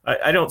mean,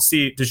 I don't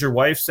see, does your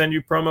wife send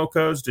you promo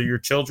codes? Do your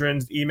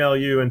children email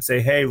you and say,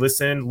 hey,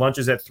 listen, lunch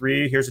is at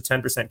 3, here's a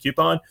 10%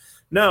 coupon?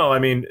 No, I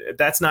mean,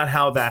 that's not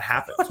how that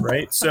happens,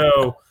 right?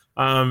 So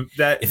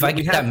that if I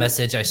get that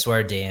message, I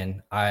swear,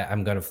 Dan,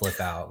 I'm going to flip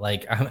out.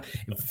 Like,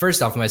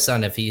 first off, my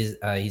son, if he's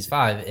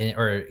 5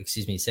 or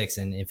excuse me, 6,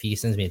 and if he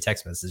sends me a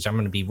text message, I'm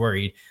going to be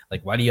worried.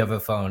 Like, why do you have a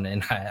phone?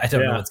 And I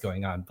don't know what's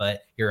going on.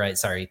 But you're right.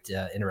 Sorry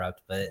to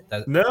interrupt. But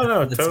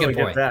no, that's totally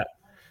get that.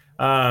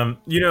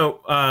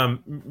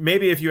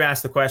 Maybe if you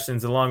ask the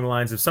questions along the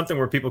lines of something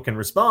where people can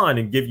respond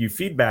and give you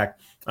feedback,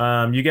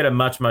 you get a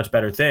much, much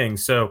better thing.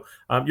 So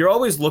you're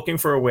always looking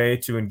for a way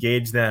to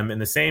engage them in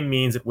the same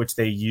means at which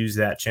they use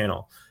that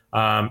channel.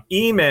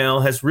 Email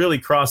has really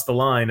crossed the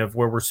line of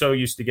where we're so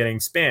used to getting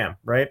spam,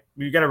 right?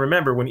 You got to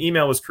remember, when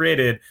email was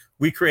created,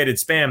 we created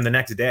spam the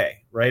next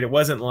day, right? It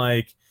wasn't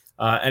like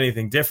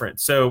anything different.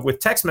 So with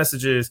text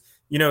messages,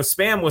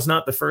 spam was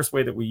not the first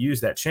way that we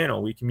used that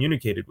channel. We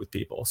communicated with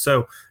people.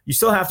 So you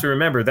still have to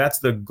remember that's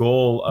the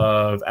goal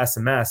of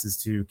SMS, is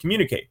to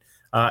communicate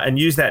and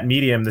use that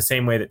medium the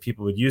same way that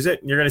people would use it.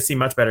 And you're going to see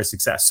much better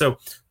success. So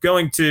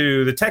going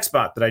to the text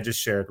bot that I just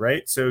shared,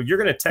 right? So you're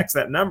going to text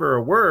that number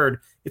a word.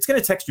 It's going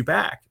to text you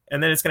back.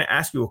 And then it's going to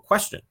ask you a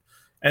question.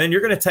 And then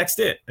you're going to text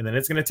it. And then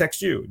it's going to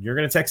text you. You're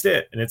going to text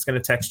it. And it's going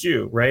to text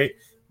you, right?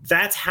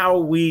 That's how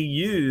we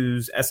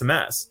use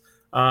SMS.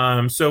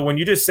 So when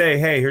you just say,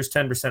 hey, here's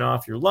 10%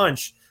 off your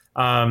lunch,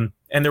 and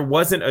there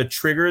wasn't a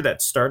trigger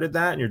that started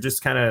that, and you're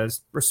just kind of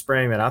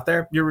spraying that out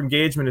there, your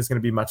engagement is going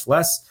to be much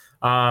less.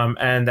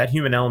 And that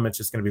human element is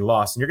just going to be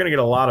lost, and you're going to get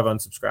a lot of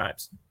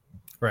unsubscribes.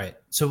 Right.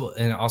 So,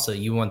 and also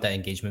you want that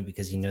engagement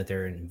because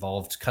they're an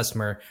involved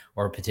customer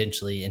or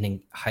potentially a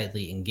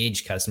highly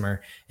engaged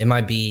customer. It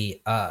might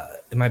be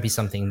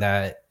something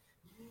that,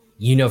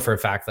 for a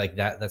fact, like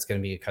that's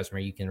going to be a customer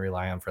you can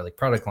rely on for like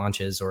product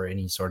launches or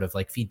any sort of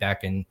like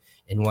feedback and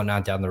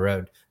whatnot down the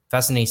road.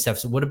 Fascinating stuff.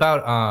 So what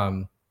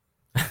about,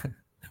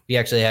 we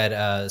actually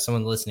had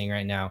someone listening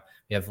right now.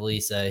 We have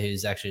Lisa,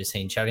 who's actually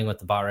saying chatting with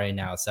the bot right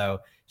now. So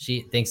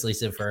thanks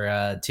Lisa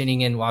for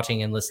tuning in,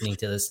 watching and listening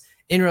to this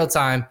in real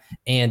time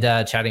and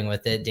chatting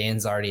with it.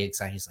 Dan's already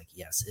excited. He's like,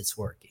 yes, it's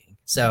working.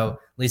 So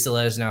Lisa,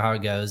 let us know how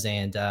it goes.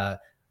 And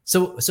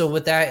so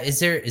with that, is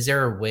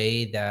there a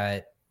way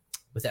that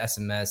with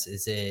SMS,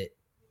 is it,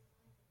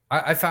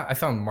 I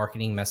found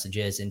marketing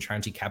messages and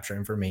trying to capture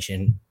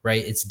information,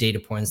 right? It's data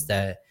points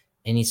that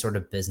any sort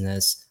of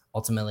business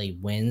ultimately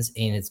wins,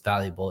 and it's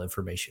valuable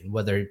information,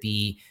 whether it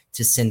be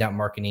to send out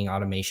marketing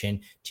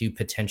automation, to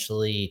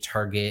potentially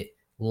target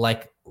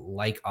like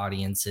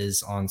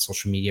audiences on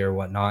social media or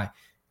whatnot.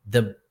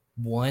 The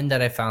one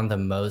that I found the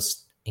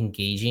most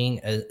engaging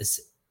is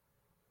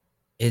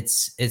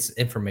it's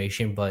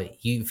information,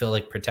 but you feel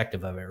like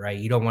protective of it, right?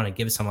 You don't want to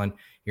give someone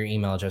your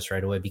email address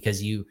right away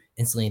because you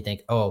instantly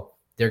think, oh,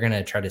 they're going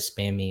to try to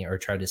spam me or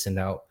try to send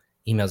out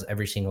emails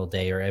every single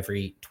day or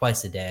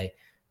twice a day.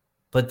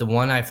 But the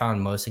one I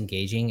found most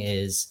engaging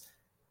is,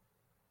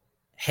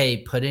 hey,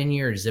 put in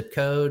your zip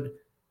code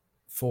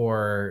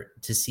to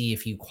see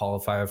if you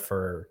qualify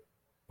for,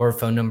 or a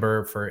phone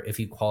number for if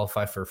you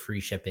qualify for free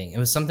shipping. It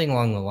was something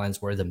along the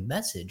lines where the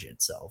message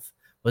itself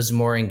was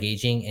more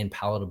engaging and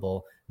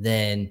palatable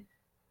than,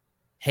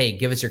 hey,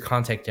 give us your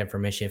contact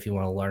information if you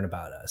want to learn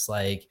about us.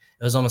 Like,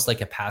 it was almost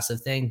like a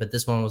passive thing, but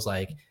this one was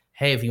like,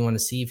 hey, if you want to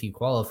see if you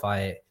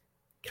qualify,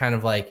 kind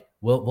of like,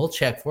 we'll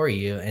check for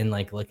you and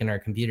like look in our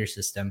computer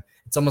system.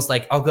 It's almost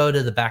like, I'll go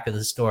to the back of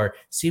the store,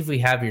 see if we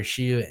have your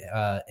shoe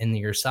in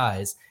your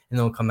size, and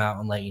they'll come out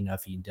and let you know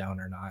if you don't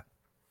or not.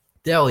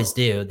 They always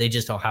do. They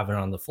just don't have it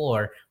on the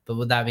floor. But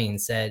with that being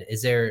said,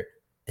 is there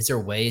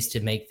ways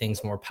to make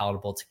things more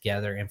palatable to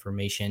gather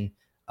information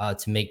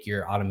to make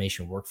your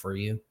automation work for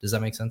you? Does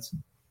that make sense?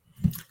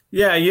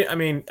 Yeah. I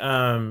mean,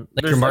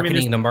 like your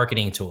marketing, the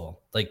marketing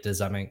tool, like, does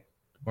that make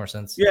more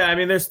sense? Yeah. I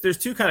mean, there's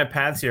two kind of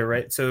paths here,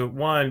 right? So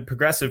one,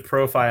 progressive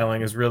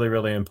profiling is really,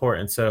 really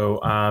important. So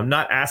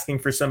not asking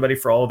for somebody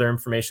for all of their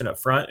information up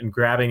front and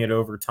grabbing it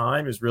over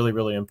time is really,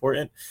 really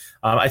important.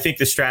 I think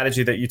the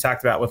strategy that you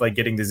talked about with like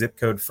getting the zip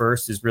code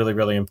first is really,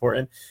 really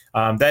important.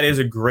 That is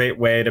a great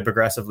way to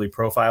progressively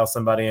profile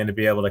somebody and to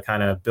be able to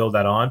kind of build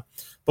that on.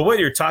 But what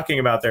you're talking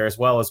about there as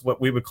well is what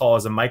we would call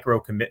as a micro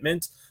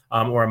commitment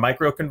or a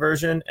micro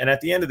conversion. And at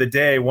the end of the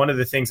day, one of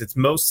the things that's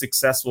most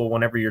successful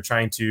whenever you're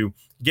trying to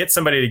get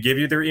somebody to give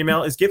you their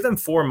email is give them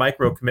 4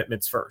 micro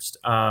commitments first.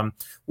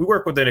 We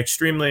work with an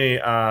extremely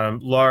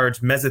large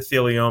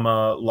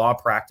mesothelioma law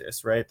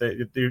practice, right?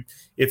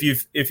 If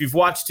you've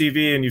watched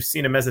TV and you've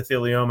seen a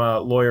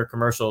mesothelioma lawyer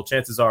commercial,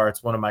 chances are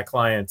it's one of my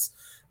clients.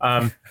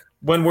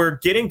 when we're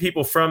getting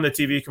people from the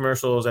TV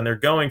commercials and they're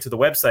going to the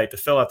website to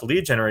fill out the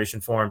lead generation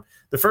form,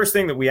 the first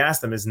thing that we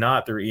ask them is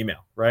not their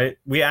email, right?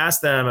 We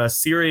ask them a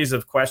series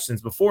of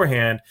questions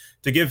beforehand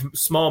to give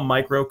small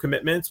micro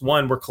commitments.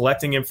 One, we're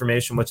collecting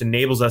information, which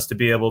enables us to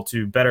be able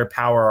to better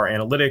power our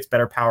analytics,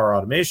 better power our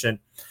automation.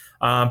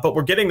 But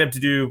we're getting them to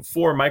do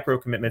 4 micro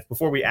commitments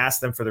before we ask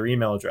them for their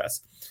email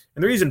address.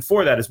 And the reason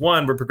for that is,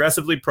 one, we're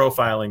progressively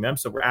profiling them.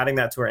 So we're adding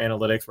that to our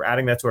analytics. We're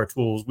adding that to our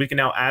tools. We can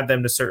now add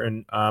them to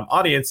certain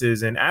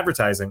audiences in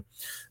advertising.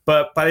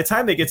 But by the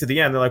time they get to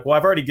the end, they're like, well,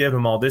 I've already given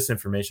them all this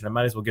information. I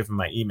might as well give them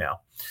my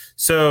email.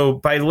 So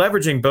by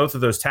leveraging both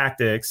of those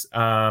tactics,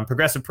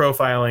 progressive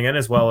profiling and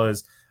as well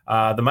as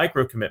the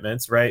micro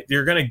commitments, right,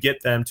 you're going to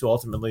get them to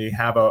ultimately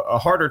have a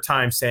harder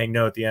time saying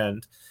no at the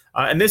end.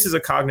 And this is a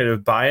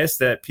cognitive bias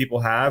that people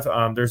have.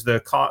 There's the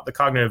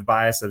cognitive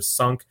bias of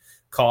sunk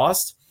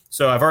cost.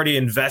 So I've already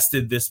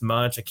invested this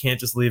much. I can't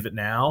just leave it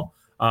now.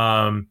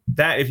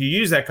 That if you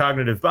use that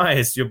cognitive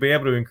bias, you'll be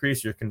able to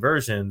increase your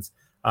conversions.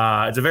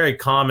 It's a very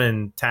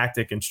common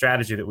tactic and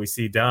strategy that we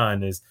see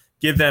done is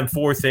give them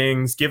 4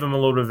 things, give them a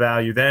little bit of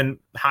value, then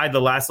hide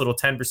the last little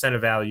 10%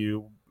 of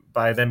value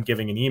by them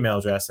giving an email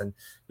address, and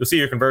you'll see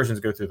your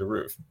conversions go through the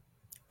roof.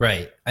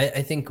 Right.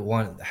 I think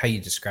how you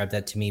described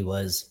that to me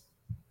was,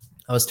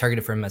 I was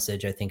targeted for a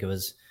message. I think it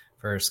was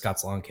for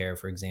Scott's Lawn Care,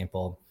 for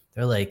example.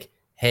 They're like,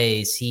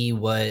 hey, see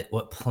what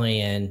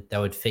plan that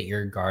would fit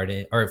your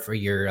garden or for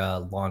your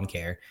lawn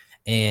care.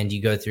 And you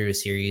go through a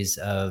series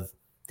of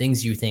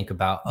things you think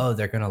about. Oh,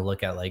 they're going to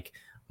look at like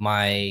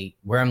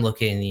where I'm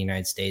located in the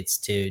United States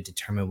to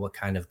determine what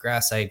kind of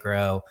grass I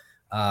grow,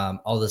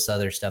 all this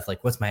other stuff.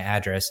 Like, what's my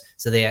address?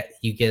 So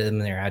you give them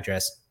their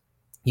address.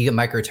 You get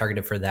micro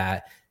targeted for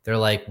that. They're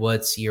like,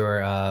 what's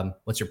your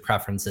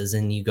preferences?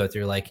 And you go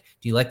through like,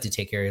 do you like to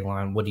take care of your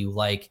lawn? What do you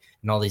like?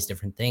 And all these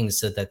different things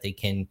so that they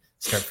can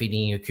start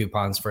feeding you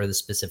coupons for the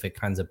specific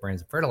kinds of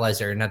brands of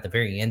fertilizer. And at the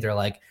very end, they're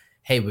like,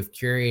 hey, we've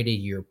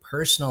curated your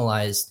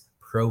personalized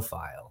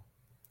profile.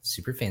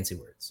 Super fancy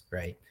words,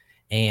 right?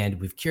 And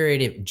we've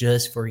curated it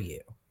just for you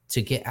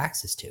to get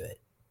access to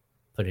it.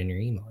 Put in your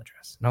email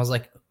address. And I was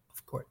like,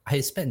 of course, I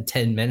spent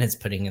 10 minutes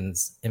putting in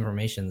this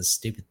information, this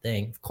stupid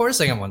thing. Of course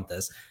I want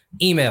this.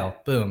 Email,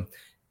 boom.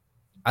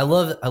 I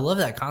love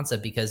that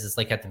concept because it's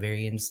like at the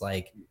very end, it's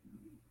like,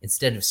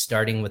 instead of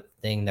starting with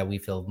the thing that we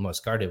feel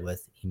most guarded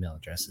with, email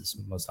addresses,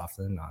 most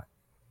often than not,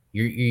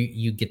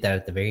 you get that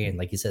at the very end.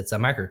 Like you said, it's a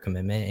micro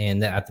commitment.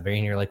 And at the very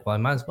end, you're like, well, I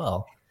might as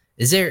well.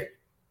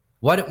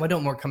 Why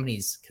don't more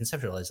companies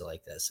conceptualize it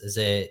like this? Is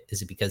it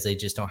because they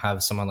just don't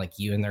have someone like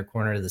you in their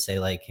corner to say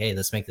like, hey,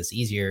 let's make this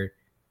easier,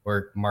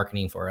 or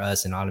marketing for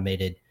us and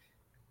automated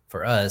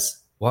for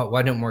us?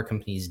 Why don't more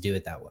companies do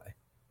it that way?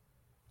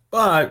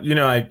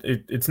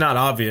 It's not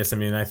obvious. I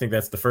mean, I think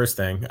that's the first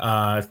thing. It's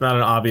not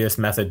an obvious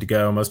method to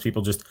go. Most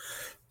people just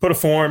put a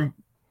form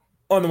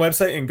on the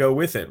website and go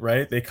with it,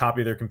 right? They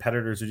copy their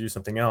competitors or do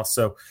something else.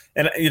 So,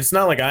 and it's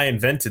not like I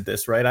invented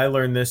this, right? I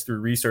learned this through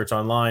research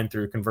online,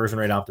 through conversion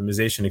rate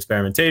optimization,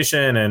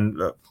 experimentation,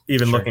 and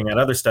even looking at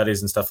other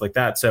studies and stuff like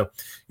that. So,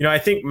 I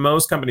think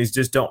most companies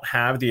just don't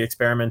have the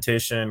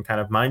experimentation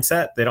kind of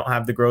mindset. They don't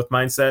have the growth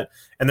mindset,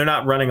 and they're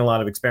not running a lot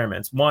of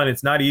experiments. One,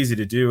 it's not easy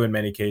to do in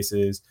many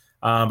cases.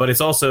 But it's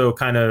also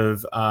kind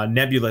of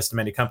nebulous to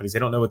many companies. They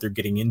don't know what they're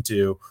getting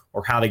into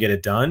or how to get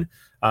it done.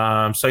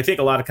 So I think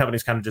a lot of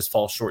companies kind of just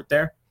fall short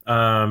there.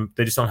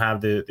 They just don't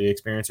have the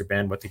experience or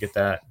bandwidth to get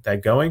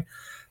that going.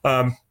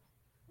 And,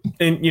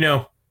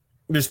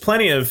 there's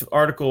plenty of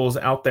articles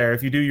out there.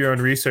 If you do your own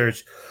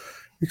research,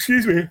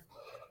 excuse me,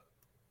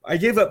 I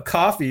gave up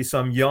coffee, so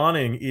I'm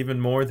yawning even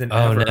more than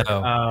ever.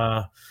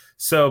 No.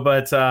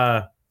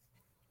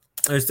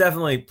 There's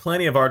definitely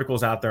plenty of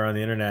articles out there on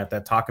the internet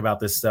that talk about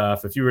this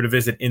stuff. If you were to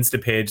visit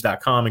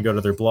instapage.com and go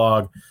to their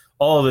blog,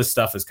 all of this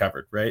stuff is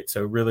covered, right?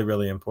 So really,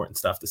 really important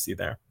stuff to see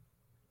there.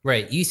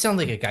 Right. You sound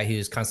like a guy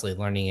who's constantly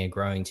learning and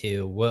growing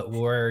too.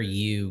 Where are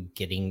you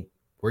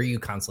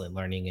constantly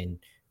learning and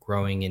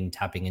growing and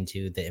tapping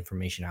into the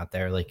information out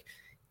there? Like,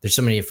 there's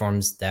so many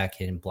forms that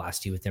can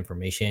blast you with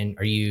information.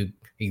 Are you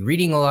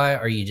reading a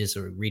lot? Are you just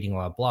reading a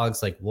lot of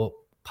blogs? Like, what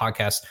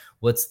podcasts?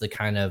 What's the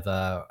kind of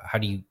how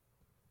do you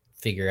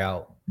figure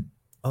out,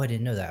 oh, I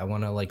didn't know that. I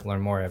want to learn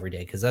more every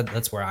day, because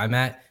that's where I'm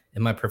at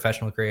in my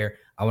professional career.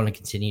 I want to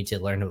continue to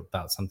learn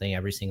about something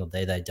every single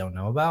day that I don't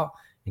know about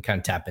and kind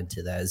of tap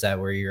into that. Is that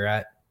where you're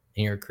at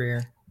in your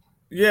career?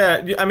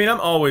 Yeah, I mean, I'm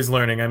always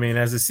learning. I mean,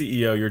 as a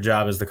CEO, your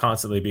job is to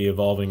constantly be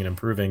evolving and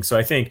improving. So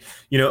I think,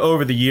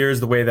 over the years,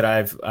 the way that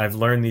I've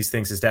learned these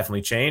things has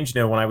definitely changed.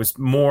 When I was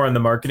more on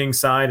the marketing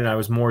side and I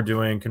was more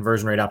doing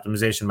conversion rate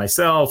optimization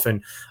myself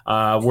and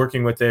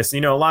working with this, a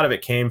lot of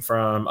it came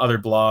from other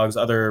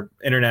blogs, other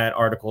internet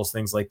articles,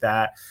 things like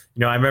that.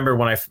 I remember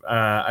when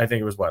I think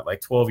it was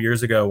 12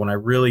 years ago when I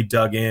really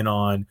dug in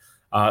on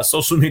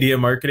social media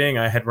marketing.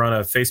 I had run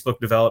a Facebook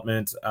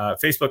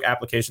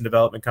application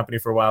development company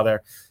for a while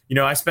there.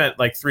 I spent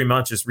like 3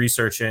 months just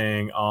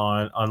researching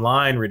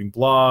online, reading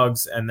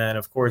blogs, and then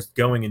of course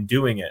going and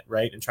doing it,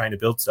 right, and trying to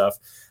build stuff.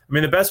 I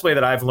mean, the best way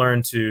that I've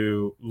learned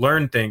to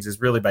learn things is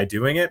really by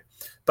doing it.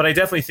 But I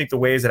definitely think the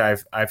ways that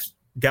I've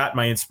got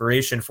my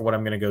inspiration for what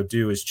I'm going to go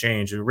do has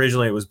changed.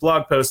 Originally, it was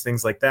blog posts,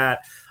 things like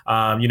that.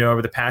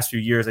 Over the past few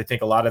years, I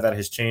think a lot of that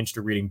has changed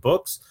to reading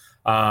books.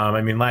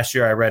 Last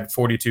year I read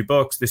 42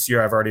 books. This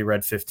year I've already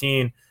read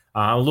 15.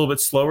 I'm a little bit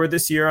slower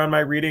this year on my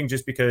reading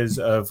just because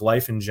of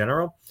life in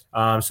general.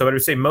 So I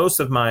would say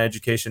most of my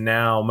education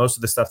now, most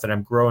of the stuff that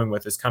I'm growing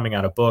with is coming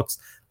out of books,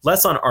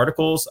 less on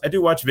articles. I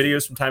do watch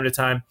videos from time to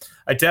time.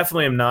 I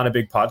definitely am not a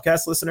big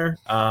podcast listener.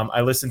 I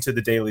listen to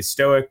The Daily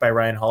Stoic by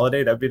Ryan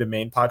Holiday. That would be the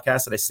main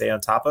podcast that I stay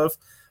on top of.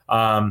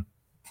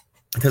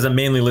 Because I'm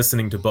mainly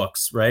listening to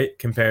books, right,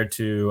 compared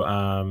to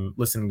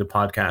listening to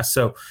podcasts.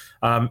 So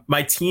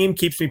my team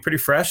keeps me pretty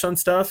fresh on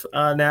stuff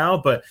now.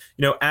 But,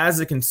 as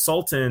a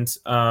consultant,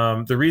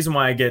 the reason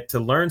why I get to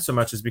learn so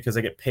much is because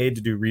I get paid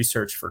to do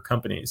research for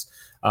companies.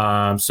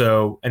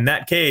 So in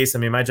that case,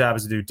 my job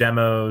is to do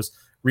demos,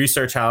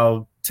 research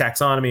how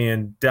taxonomy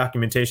and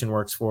documentation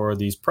works for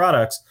these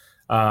products.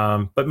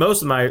 But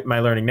most of my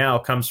learning now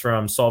comes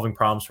from solving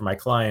problems for my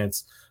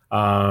clients.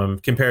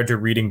 Compared to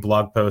reading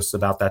blog posts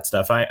about that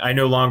stuff. I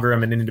no longer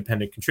am an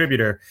independent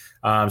contributor,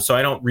 so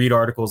I don't read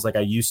articles like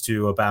I used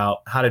to about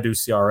how to do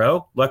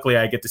CRO. Luckily,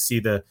 I get to see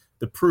the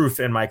proof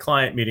in my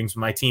client meetings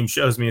when my team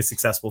shows me a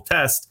successful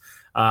test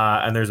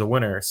and there's a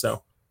winner.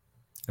 So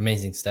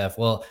amazing stuff.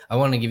 Well, I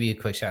want to give you a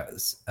quick shout.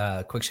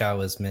 Quick shout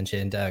was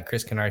mentioned.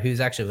 Chris Kennard, who's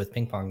actually with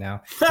Ping Pong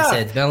now, he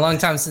said, "It's been a long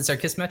time since our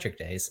Kissmetric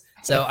days."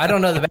 So I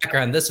don't know the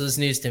background. This was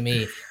news to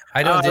me.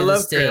 I don't do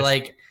this to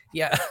like.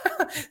 Yeah.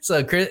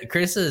 So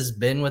Chris has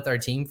been with our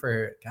team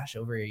for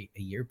over a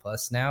year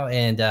plus now.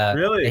 And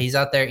really? He's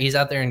out there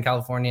in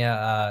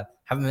California.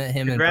 Haven't met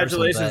him.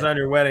 Congratulations in person, on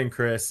your wedding,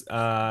 Chris.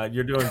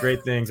 You're doing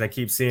great things. I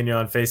keep seeing you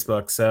on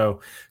Facebook.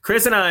 So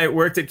Chris and I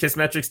worked at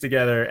Kissmetrics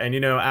together, and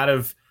out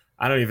of,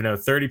 I don't even know,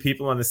 30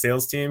 people on the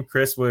sales team,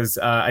 Chris was,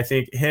 I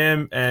think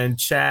him and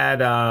Chad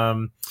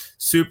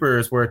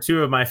Supers were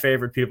two of my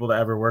favorite people to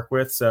ever work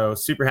with. So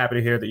super happy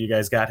to hear that you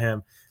guys got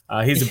him.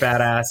 He's a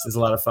badass. It's a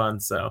lot of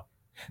fun. So.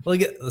 All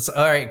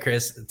right,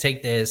 Chris,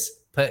 take this,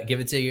 give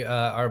it to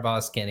our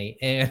boss, Kenny,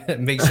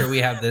 and make sure we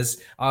have this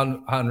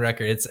on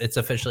record. It's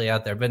officially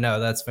out there. But no,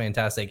 that's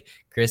fantastic.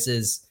 Chris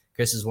is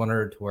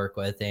wonderful to work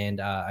with, and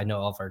I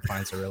know all of our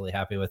clients are really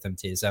happy with him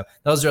too. So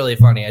that was really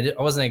funny.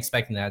 I wasn't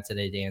expecting that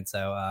today, Dan.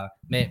 So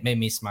made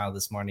me smile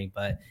this morning.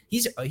 But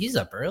he's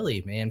up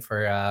early, man,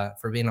 for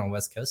being on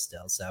West Coast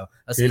still. So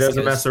he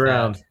doesn't mess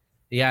around.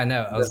 Yeah,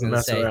 no, I was going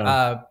to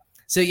say.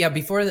 So yeah,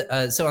 before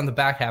so on the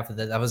back half of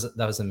that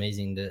was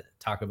amazing to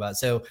talk about.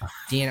 So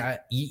Dan,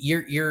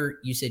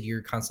 you said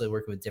you're constantly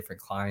working with different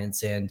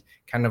clients and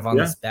kind of on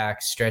this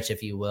back stretch,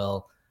 if you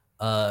will,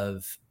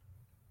 of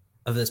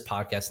this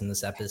podcast and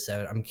this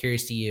episode. I'm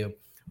curious to you,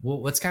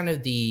 what's kind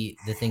of the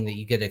thing that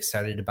you get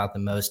excited about the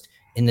most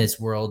in this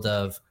world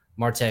of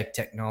MarTech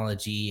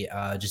technology,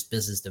 just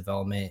business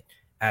development,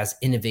 as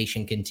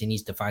innovation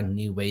continues to find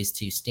new ways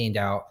to stand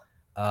out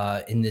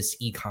in this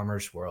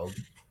e-commerce world?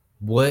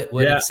 What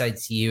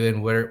excites you,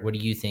 and what do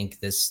you think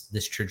this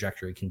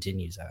trajectory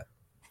continues at?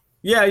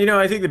 Yeah,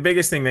 I think the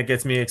biggest thing that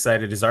gets me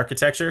excited is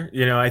architecture.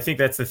 I think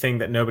that's the thing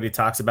that nobody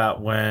talks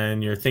about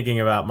when you're thinking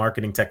about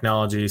marketing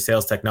technology,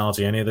 sales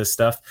technology, any of this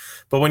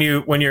stuff. But when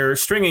you're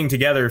stringing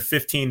together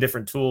 15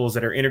 different tools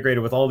that are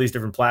integrated with all these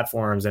different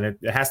platforms, and it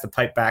has to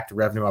pipe back to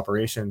revenue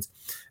operations,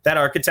 that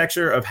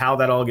architecture of how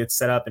that all gets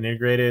set up and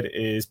integrated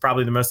is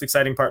probably the most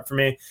exciting part for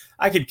me.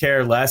 I could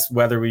care less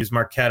whether we use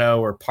Marketo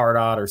or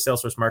Pardot or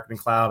Salesforce Marketing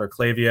Cloud or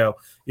Klaviyo.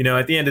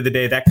 At the end of the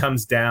day, that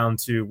comes down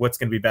to what's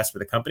going to be best for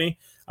the company.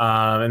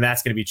 And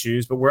that's going to be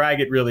choose. But where I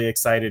get really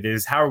excited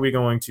is how are we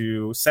going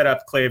to set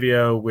up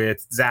Klaviyo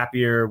with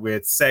Zapier,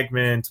 with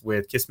Segment,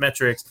 with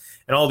Kissmetrics,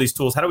 and all these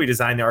tools? How do we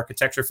design the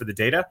architecture for the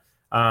data?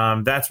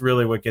 That's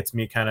really what gets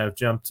me kind of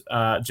jumped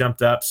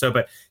up. So,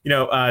 but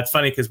it's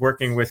funny because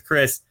working with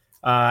Chris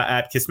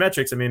at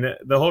Kissmetrics,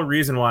 the whole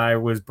reason why I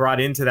was brought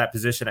into that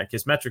position at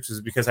Kissmetrics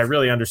was because I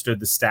really understood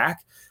the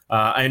stack.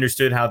 I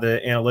understood how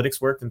the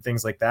analytics worked and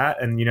things like that.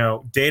 And,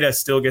 data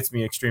still gets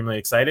me extremely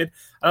excited.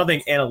 I don't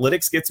think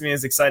analytics gets me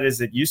as excited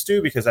as it used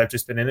to because I've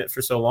just been in it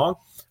for so long.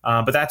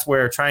 But that's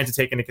where trying to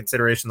take into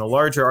consideration the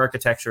larger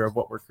architecture of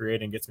what we're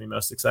creating gets me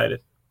most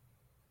excited.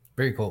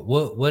 Very cool.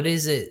 What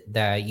is it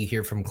that you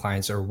hear from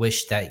clients or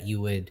wish that you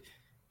would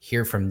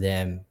hear from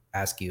them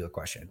ask you a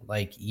question?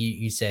 Like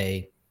you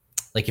say,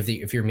 like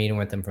if you're meeting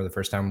with them for the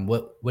first time,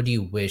 what do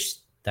you wish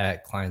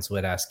that clients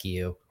would ask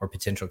you or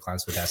potential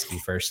clients would ask you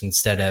first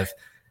instead of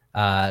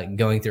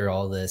going through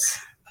all this,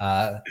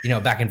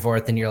 back and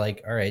forth, and you're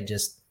like, all right,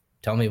 just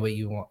tell me what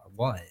you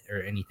want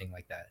or anything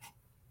like that?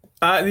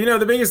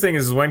 The biggest thing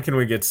is when can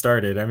we get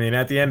started?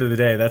 At the end of the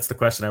day, that's the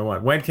question I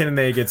want. When can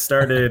they get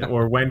started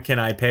or when can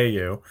I pay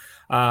you?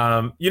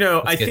 I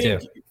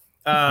think,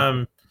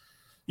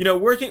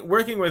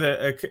 working with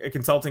a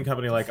consulting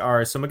company like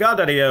ours. So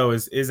Magad.io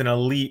is an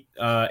elite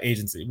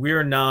agency. We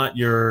are not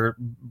your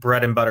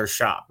bread and butter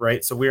shop,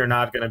 right? So we are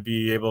not going to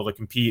be able to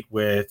compete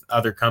with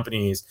other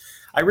companies.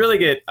 I really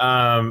get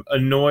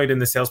annoyed in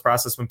the sales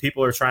process when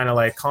people are trying to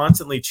like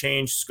constantly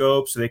change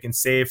scope so they can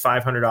save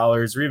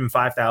 $500 or even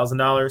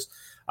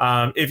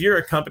 $5,000. If you're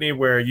a company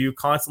where you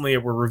constantly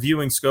were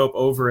reviewing scope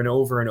over and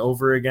over and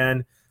over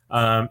again,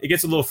 it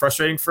gets a little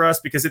frustrating for us,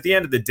 because at the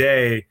end of the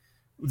day,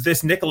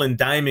 this nickel and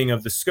diming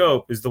of the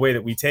scope is the way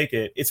that we take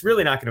it. It's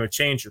really not going to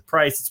change your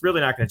price. It's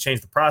really not going to change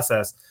the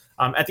process.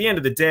 At the end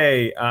of the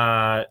day,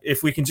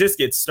 if we can just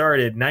get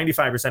started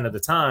 95% of the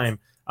time,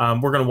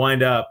 we're going to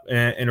wind up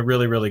in a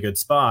really, really good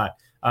spot.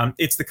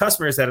 It's the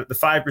customers that at the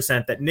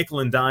 5% that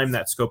nickel and dime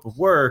that scope of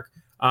work.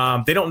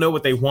 They don't know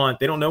what they want.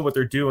 They don't know what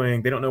they're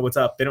doing. They don't know what's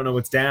up. They don't know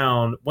what's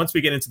down. Once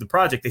we get into the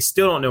project, they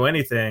still don't know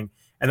anything.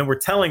 And then we're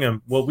telling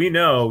them, well, we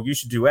know you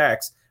should do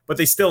X, but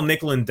they still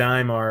nickel and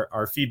dime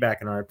our feedback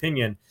and our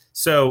opinion.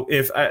 So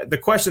if the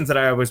questions that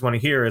I always want to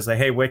hear is like,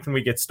 hey, when can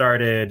we get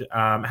started?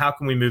 How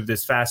can we move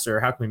this faster?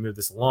 How can we move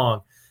this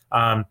along?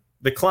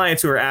 The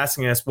clients who are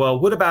asking us, well,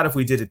 what about if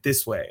we did it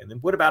this way? And then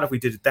what about if we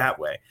did it that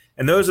way?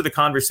 And those are the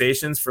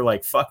conversations for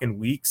like fucking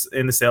weeks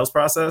in the sales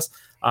process.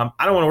 I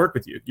don't want to work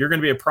with you. You're going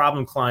to be a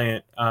problem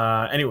client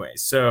anyway.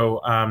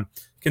 So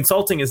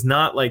consulting is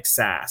not like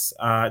SaaS.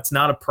 It's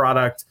not a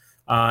product.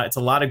 It's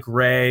a lot of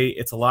gray.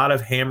 It's a lot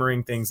of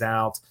hammering things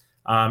out.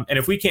 And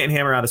if we can't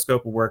hammer out a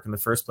scope of work in the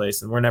first place,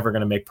 then we're never going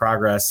to make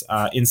progress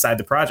inside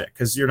the project,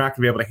 because you're not going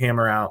to be able to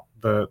hammer out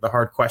the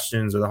hard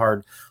questions or the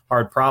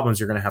hard problems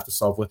you're going to have to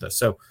solve with us.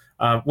 So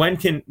when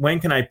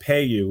can I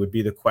pay you would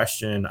be the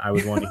question I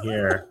would want to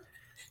hear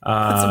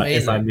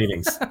in my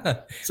meetings.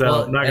 So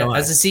well, I'm not gonna lie.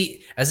 As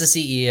a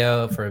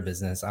CEO for a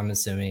business, I'm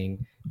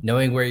assuming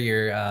knowing where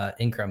your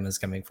income is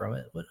coming from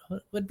it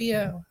would be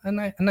a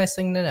nice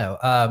thing to know.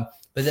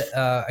 But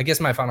I guess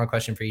my final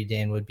question for you,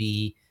 Dan, would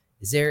be: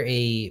 is there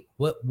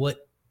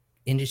what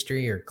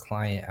industry or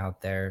client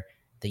out there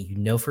that you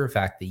know for a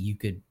fact that you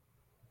could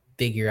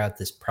figure out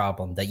this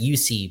problem that you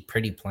see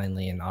pretty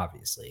plainly and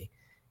obviously,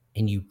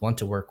 and you want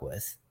to work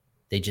with?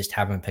 They just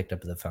haven't picked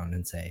up the phone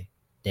and say,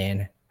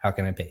 Dan, how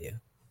can I pay you?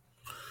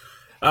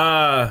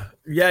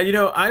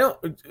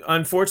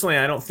 Unfortunately,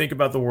 I don't think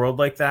about the world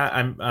like that.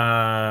 I'm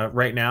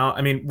right now.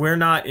 I mean, we're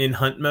not in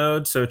hunt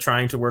mode. So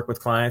trying to work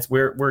with clients,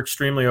 we're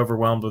extremely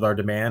overwhelmed with our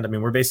demand. I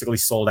mean, we're basically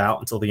sold out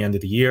until the end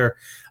of the year.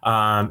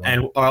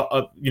 And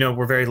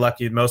we're very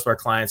lucky. Most of our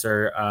clients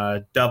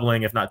are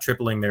doubling, if not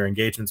tripling their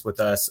engagements with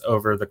us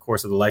over the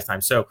course of the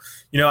lifetime. So,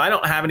 I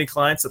don't have any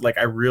clients that like,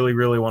 I really,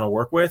 really want to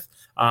work with.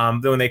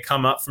 Though when they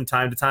come up from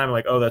time to time, I'm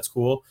like, oh, that's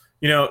cool.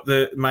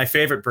 My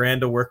favorite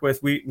brand to work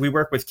with, we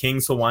work with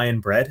King's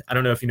Hawaiian Bread. I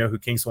don't know if you know who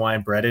King's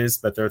Hawaiian Bread is,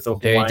 but they're the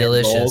very Hawaiian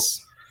delicious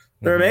bowls.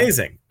 They're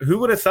amazing. Who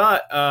would have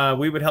thought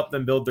we would help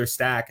them build their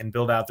stack and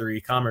build out their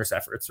e-commerce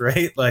efforts,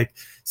 right? Like,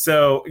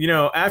 so,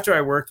 after I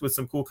worked with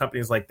some cool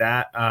companies like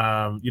that,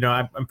 I'm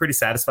pretty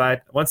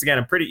satisfied. Once again,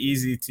 I'm pretty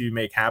easy to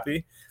make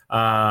happy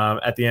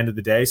at the end of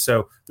the day.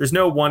 So there's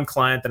no one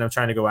client that I'm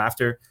trying to go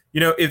after.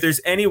 If there's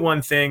any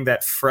one thing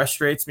that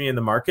frustrates me in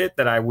the market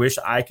that I wish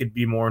I could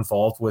be more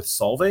involved with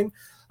solving,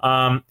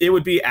 it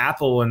would be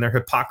Apple and their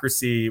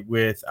hypocrisy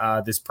with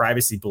this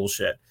privacy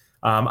bullshit.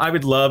 I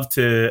would love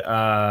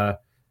to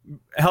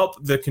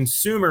help the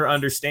consumer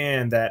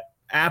understand that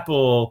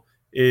Apple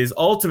is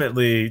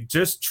ultimately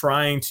just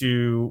trying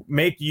to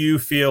make you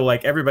feel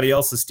like everybody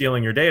else is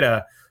stealing your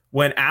data,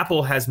 when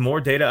Apple has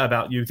more data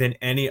about you than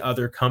any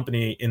other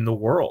company in the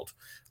world.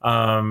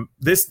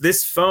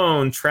 This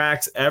phone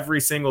tracks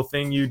every single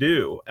thing you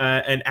do,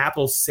 and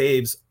Apple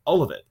saves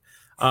all of it.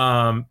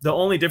 The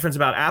only difference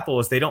about Apple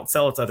is they don't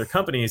sell it to other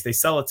companies; they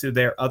sell it to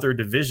their other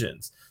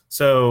divisions.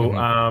 So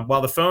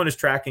while the phone is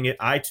tracking it,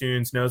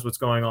 iTunes knows what's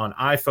going on,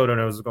 iPhoto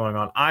knows what's going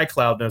on,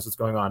 iCloud knows what's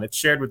going on. It's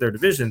shared with their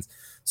divisions.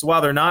 So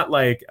while they're not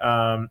like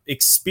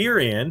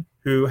Experian,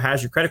 who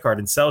has your credit card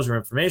and sells your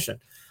information,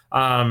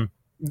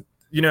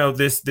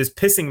 this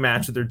pissing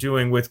match that they're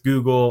doing with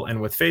Google and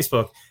with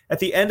Facebook, at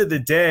the end of the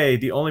day,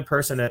 the only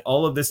person that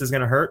all of this is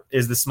going to hurt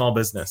is the small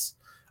business.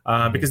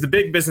 Because the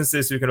big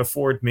businesses who can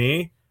afford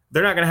me,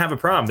 they're not going to have a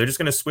problem. They're just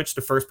going to switch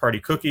to first-party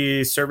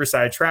cookies,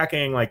 server-side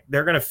tracking. Like,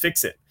 they're going to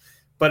fix it.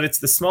 But it's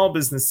the small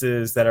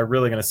businesses that are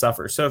really going to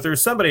suffer. So if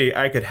there's somebody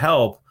I could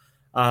help,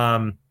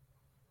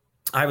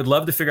 I would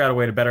love to figure out a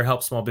way to better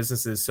help small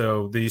businesses.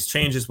 So these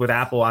changes with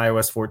Apple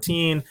iOS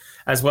 14,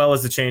 as well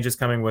as the changes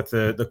coming with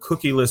the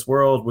cookieless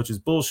world, which is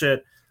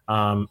bullshit.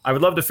 I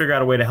would love to figure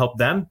out a way to help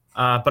them,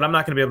 but I'm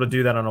not going to be able to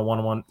do that on a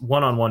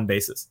one-on-one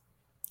basis.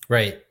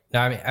 Right. No,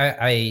 I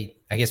mean,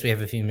 I guess we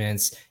have a few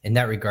minutes in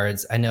that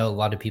regards. I know a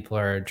lot of people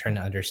are trying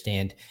to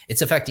understand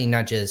it's affecting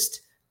not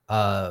just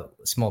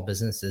small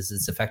businesses,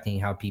 it's affecting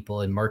how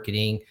people in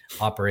marketing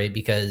operate,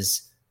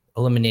 because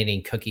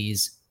eliminating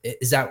cookies,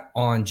 is that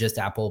on just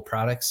Apple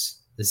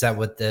products? Is that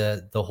what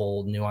the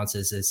whole nuance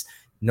is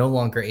no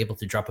longer able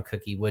to drop a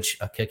cookie, which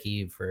a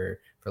cookie for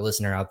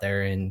listener out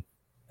there in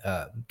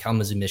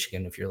Kalamazoo,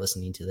 Michigan, if you're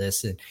listening to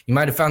this. And you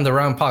might have found the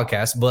wrong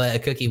podcast, but a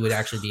cookie would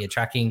actually be a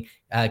tracking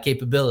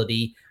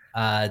capability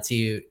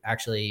to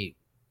actually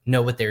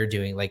know what they're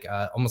doing, like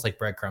almost like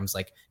breadcrumbs,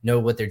 like know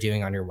what they're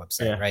doing on your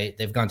website, right?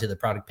 They've gone to the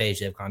product page,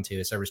 they've gone to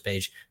a service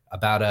page,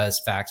 about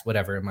us, facts,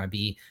 whatever it might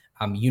be.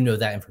 You know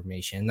that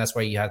information. And that's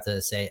why you have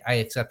to say, I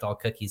accept all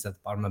cookies at the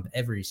bottom of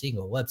every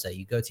single website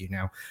you go to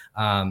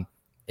now.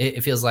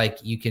 It feels like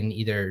you can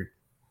either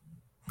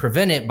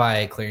prevent it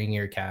by clearing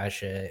your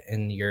cache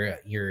and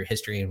your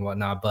history and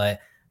whatnot.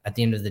 But at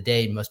the end of the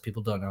day, most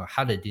people don't know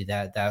how to do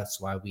that. That's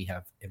why we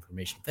have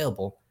information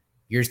available.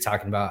 You're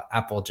talking about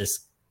Apple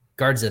just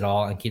guards it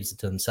all and keeps it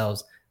to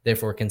themselves,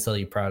 therefore can sell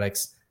you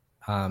products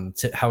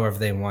to however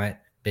they want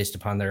based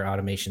upon their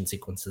automation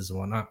sequences and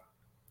whatnot.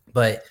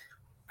 But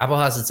Apple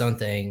has its own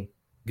thing.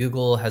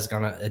 Google has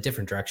gone a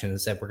different direction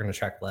and said we're going to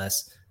track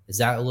less. Is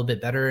that a little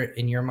bit better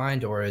in your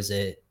mind, or is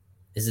it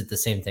the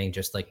same thing,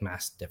 just like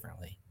masked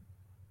differently?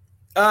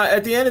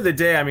 At the end of the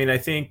day, I mean, I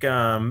think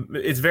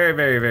it's very,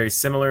 very, very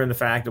similar in the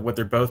fact that what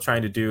they're both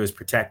trying to do is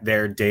protect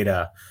their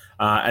data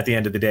at the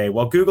end of the day.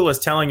 While Google is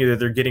telling you that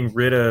they're getting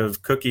rid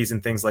of cookies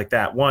and things like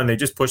that, one, they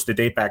just pushed the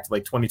date back to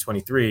like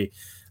 2023.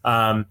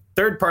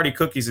 Third-party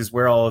cookies is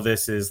where all of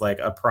this is like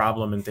a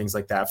problem and things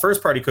like that.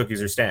 First-party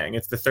cookies are staying.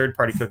 It's the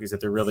third-party cookies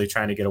that they're really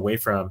trying to get away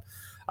from.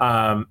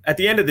 At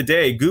the end of the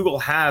day, Google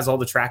has all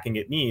the tracking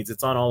it needs.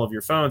 It's on all of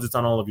your phones. It's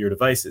on all of your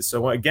devices.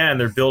 So again,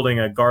 they're building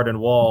a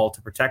garden wall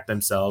to protect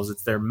themselves.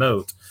 It's their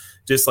moat,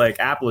 just like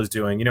Apple is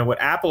doing. You know,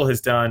 what Apple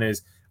has done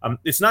is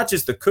it's not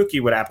just the cookie.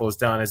 What Apple has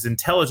done is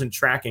intelligent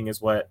tracking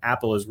is what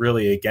Apple is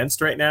really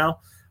against right now.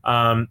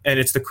 And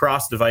it's the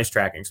cross-device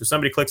tracking. So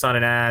somebody clicks on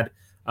an ad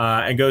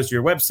and goes to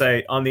your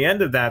website. On the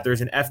end of that,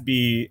 there's an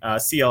FB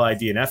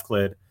CLID and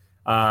FCLID.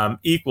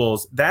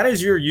 Equals that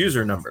is your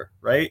user number,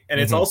 right? And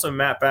it's also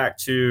mapped back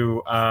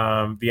to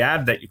the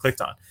ad that you clicked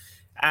on.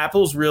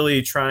 Apple's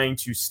really trying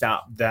to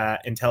stop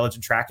that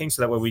intelligent tracking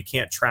so that way we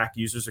can't track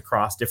users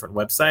across different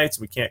websites.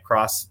 We can't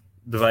cross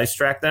device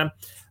track them.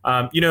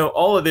 You know,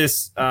 all of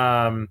this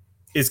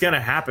is going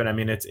to happen. I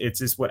mean, it's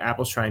just what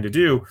Apple's trying to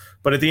do.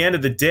 But at the end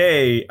of the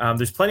day,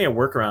 there's plenty of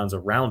workarounds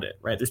around it,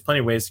 right? There's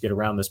plenty of ways to get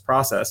around this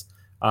process.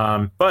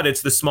 But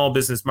it's the small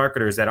business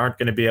marketers that aren't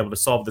going to be able to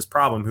solve this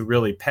problem who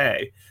really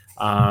pay.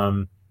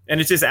 And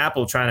it's just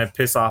Apple trying to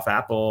piss off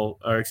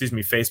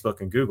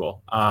Facebook and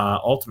Google.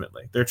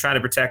 Ultimately, they're trying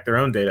to protect their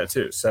own data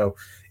too. So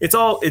it's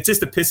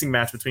just a pissing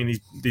match between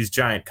these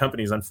giant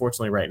companies,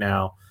 unfortunately, right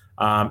now.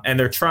 And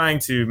they're trying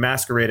to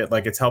masquerade it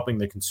like it's helping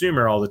the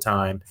consumer all the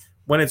time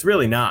when it's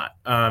really not.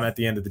 At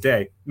the end of the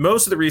day,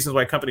 most of the reasons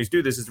why companies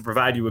do this is to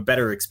provide you a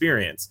better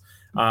experience.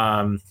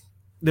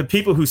 The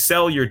people who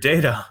sell your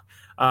data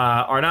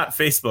are not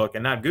Facebook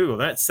and not Google.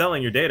 They're not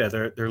selling your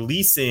data. They're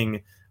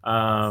leasing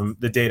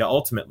the data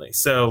ultimately.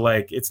 So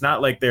like, it's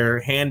not like they're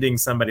handing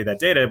somebody that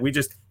data. We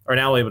just are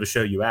now able to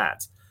show you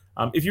ads.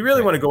 If you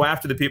really want to go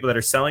after the people that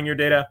are selling your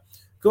data,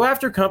 go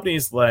after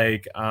companies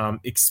like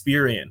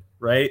Experian,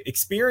 right?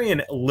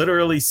 Experian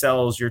literally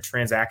sells your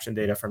transaction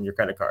data from your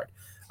credit card.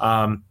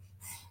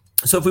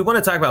 So if we want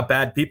to talk about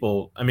bad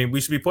people, I mean, we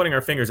should be pointing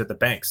our fingers at the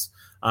banks.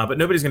 But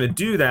nobody's going to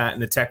do that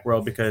in the tech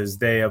world because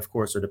they, of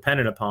course, are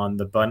dependent upon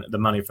the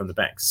money from the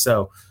banks.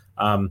 So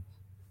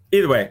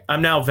either way,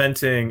 I'm now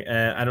venting,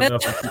 and I don't know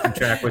if I'm keeping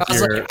track with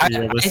your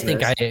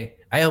listeners. I think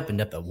I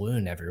opened up a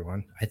wound,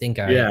 everyone. I think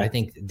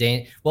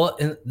Dan. Well,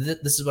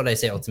 this is what I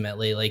say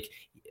ultimately. Like,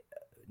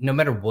 no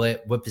matter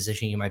what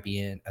position you might be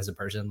in as a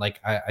person, like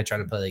I try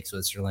to play like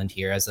Switzerland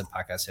here as a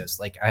podcast host.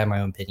 Like, I have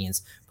my own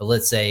opinions, but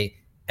let's say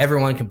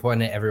everyone can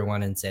point at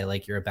everyone and say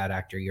like, you're a bad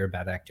actor. You're a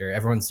bad actor.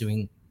 Everyone's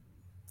doing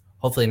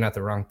hopefully not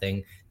the wrong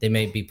thing. They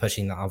may be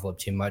pushing the envelope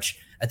too much.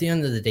 At the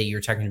end of the day,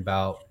 you're talking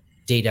about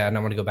data, and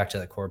I want to go back to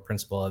that core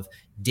principle of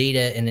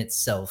data in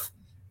itself.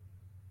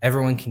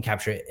 Everyone can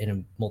capture it in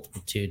a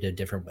multitude of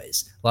different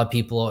ways. A lot of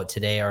people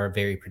today are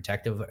very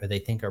protective, or they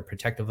think are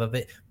protective of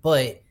it,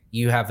 but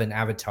you have an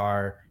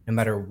avatar no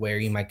matter where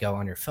you might go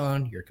on your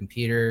phone, your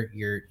computer,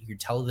 your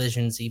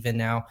televisions, even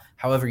now,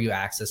 however you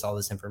access all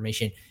this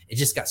information. It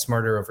just got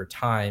smarter over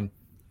time.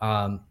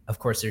 Of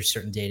course, there's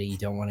certain data you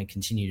don't want to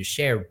continue to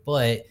share,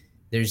 but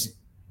there's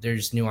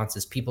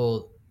nuances.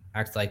 People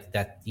act like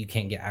that you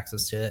can't get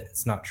access to it.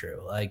 It's not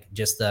true. Like,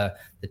 just the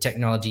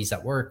technologies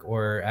at work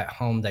or at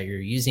home that you're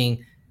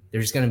using,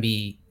 there's going to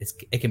be,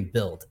 it can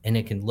build, and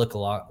it can look a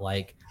lot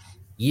like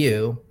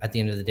you at the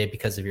end of the day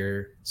because of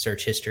your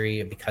search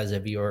history, because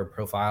of your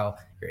profile,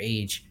 your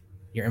age,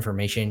 your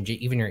information,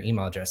 even your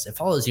email address. It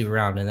follows you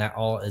around, and that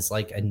all is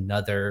like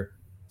another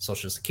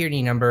social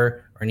security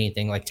number or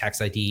anything like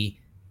tax ID.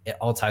 It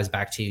all ties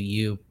back to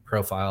you,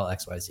 profile,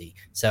 XYZ.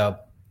 So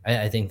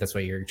I think that's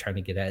what you're trying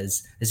to get at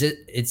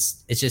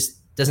it's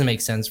just doesn't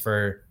make sense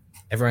for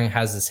everyone who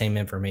has the same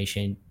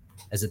information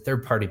as a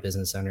third party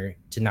business owner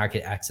to not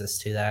get access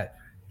to that.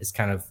 It's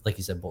kind of, like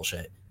you said,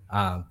 bullshit.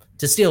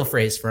 To steal a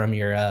phrase from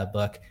your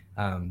book,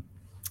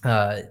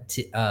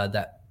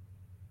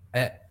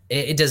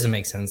 it doesn't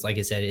make sense. Like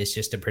I said, it's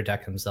just to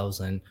protect themselves,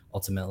 and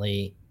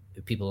ultimately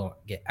if people don't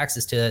get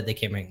access to it, they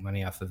can't make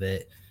money off of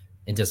it.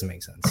 It doesn't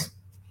make sense.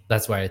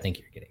 That's why I think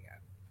you're getting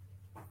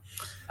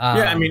at.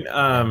 Yeah, I mean,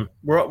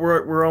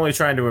 we're only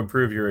trying to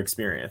improve your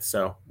experience,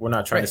 so we're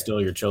not trying to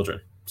steal your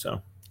children.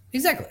 So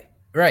exactly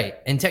right,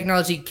 and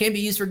technology can be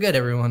used for good.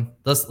 Everyone,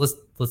 let's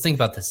think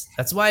about this.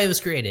 That's why it was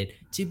created,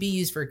 to be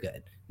used for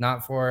good,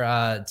 not for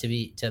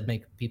to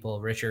make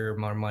people richer,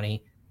 more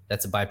money.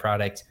 That's a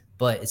byproduct,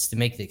 but it's to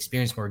make the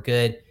experience more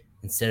good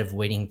instead of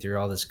wading through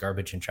all this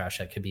garbage and trash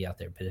that could be out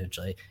there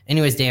potentially.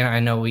 Anyways, Dan, I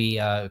know we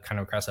kind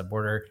of crossed that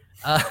border.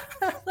 I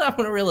want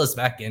to reel us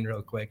back in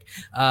real quick.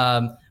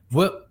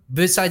 What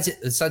besides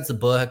the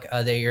book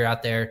that you're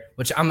out there,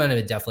 which I'm going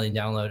to definitely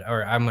download,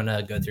 or I'm going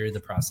to go through the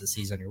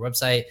processes on your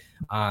website.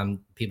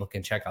 People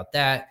can check out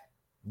that.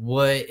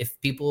 What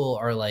if people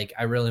are like,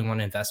 I really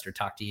want to invest or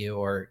talk to you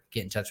or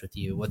get in touch with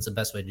you? What's the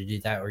best way to do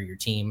that, or your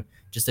team,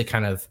 just to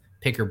kind of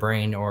pick your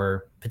brain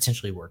or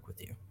potentially work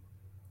with you?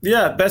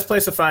 Yeah, best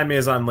place to find me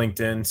is on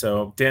LinkedIn.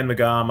 So Dan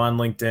McGaw, I'm on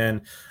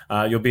LinkedIn.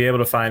 You'll be able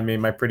to find me.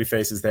 My pretty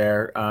face is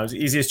there. It's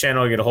the easiest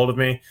channel to get a hold of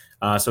me.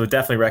 So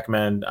definitely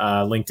recommend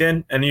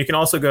LinkedIn. And you can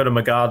also go to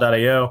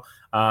McGaw.io.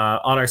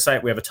 On our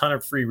site, we have a ton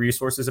of free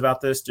resources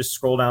about this. Just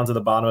scroll down to the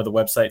bottom of the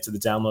website to the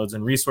downloads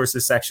and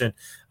resources section.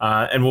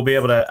 And we'll be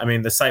able to,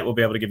 the site will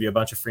be able to give you a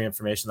bunch of free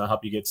information that'll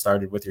help you get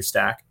started with your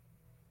stack.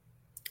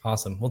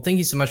 Awesome. Well, thank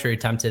you so much for your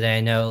time today. I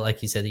know,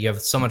 like you said, you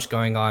have so much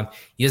going on.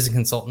 You as a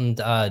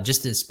consultant,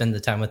 just to spend the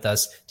time with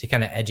us to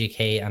kind of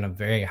educate on a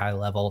very high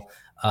level.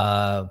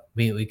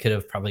 We could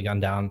have probably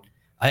gone down.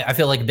 I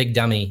feel like a big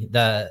dummy,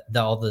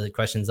 all the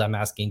questions I'm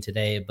asking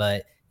today,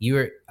 but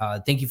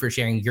thank you for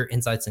sharing your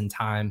insights and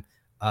time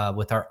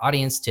with our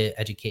audience to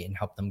educate and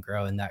help them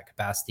grow in that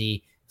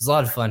capacity. It was a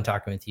lot of fun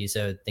talking with you.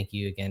 So thank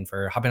you again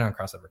for hopping on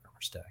Crossover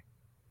Commerce today.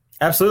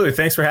 Absolutely.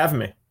 Thanks for having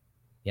me.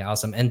 Yeah,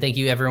 awesome. And thank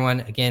you everyone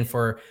again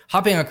for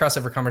hopping on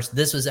Crossover Commerce.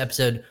 This was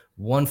episode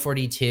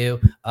 142.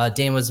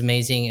 Dan was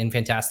amazing and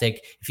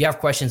fantastic. If you have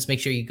questions,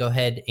 make sure you go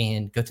ahead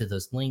and go to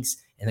those links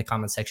in the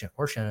comment section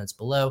or show notes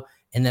below.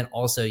 And then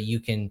also you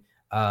can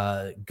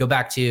go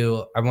back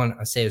to, I want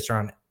to say it's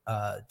around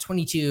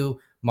 22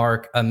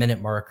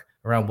 minute mark,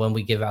 around when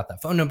we give out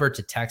that phone number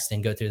to text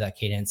and go through that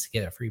cadence to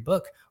get a free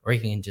book, or you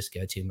can just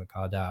go to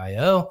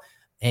McGaw.io.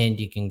 And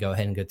you can go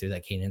ahead and go through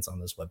that cadence on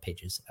those web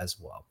pages as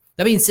well.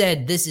 That being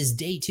said, this is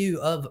day 2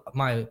 of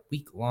my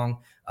week-long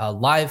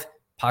live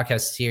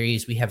podcast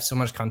series. We have so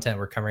much content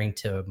we're covering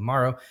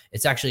tomorrow.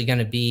 It's actually going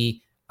to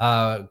be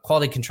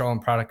quality control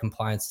and product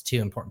compliance,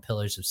 2 important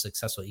pillars of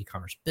successful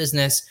e-commerce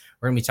business.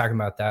 We're going to be talking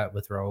about that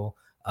with Raul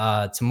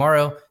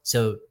tomorrow.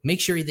 So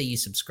make sure that you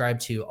subscribe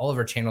to all of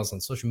our channels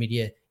on social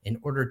media in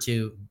order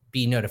to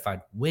be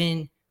notified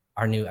when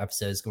our new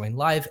episode is going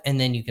live, and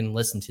then you can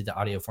listen to the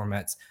audio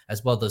formats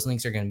as well. Those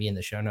links are going to be in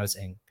the show notes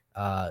and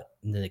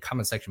in the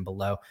comment section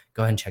below.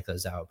 Go ahead and check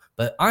those out.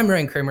 But I'm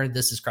Ryan Kramer.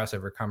 This is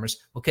Crossover Commerce.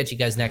 We'll catch you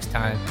guys next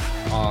time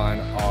on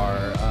our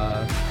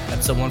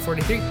episode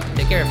 143.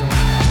 Take care,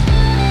 everyone.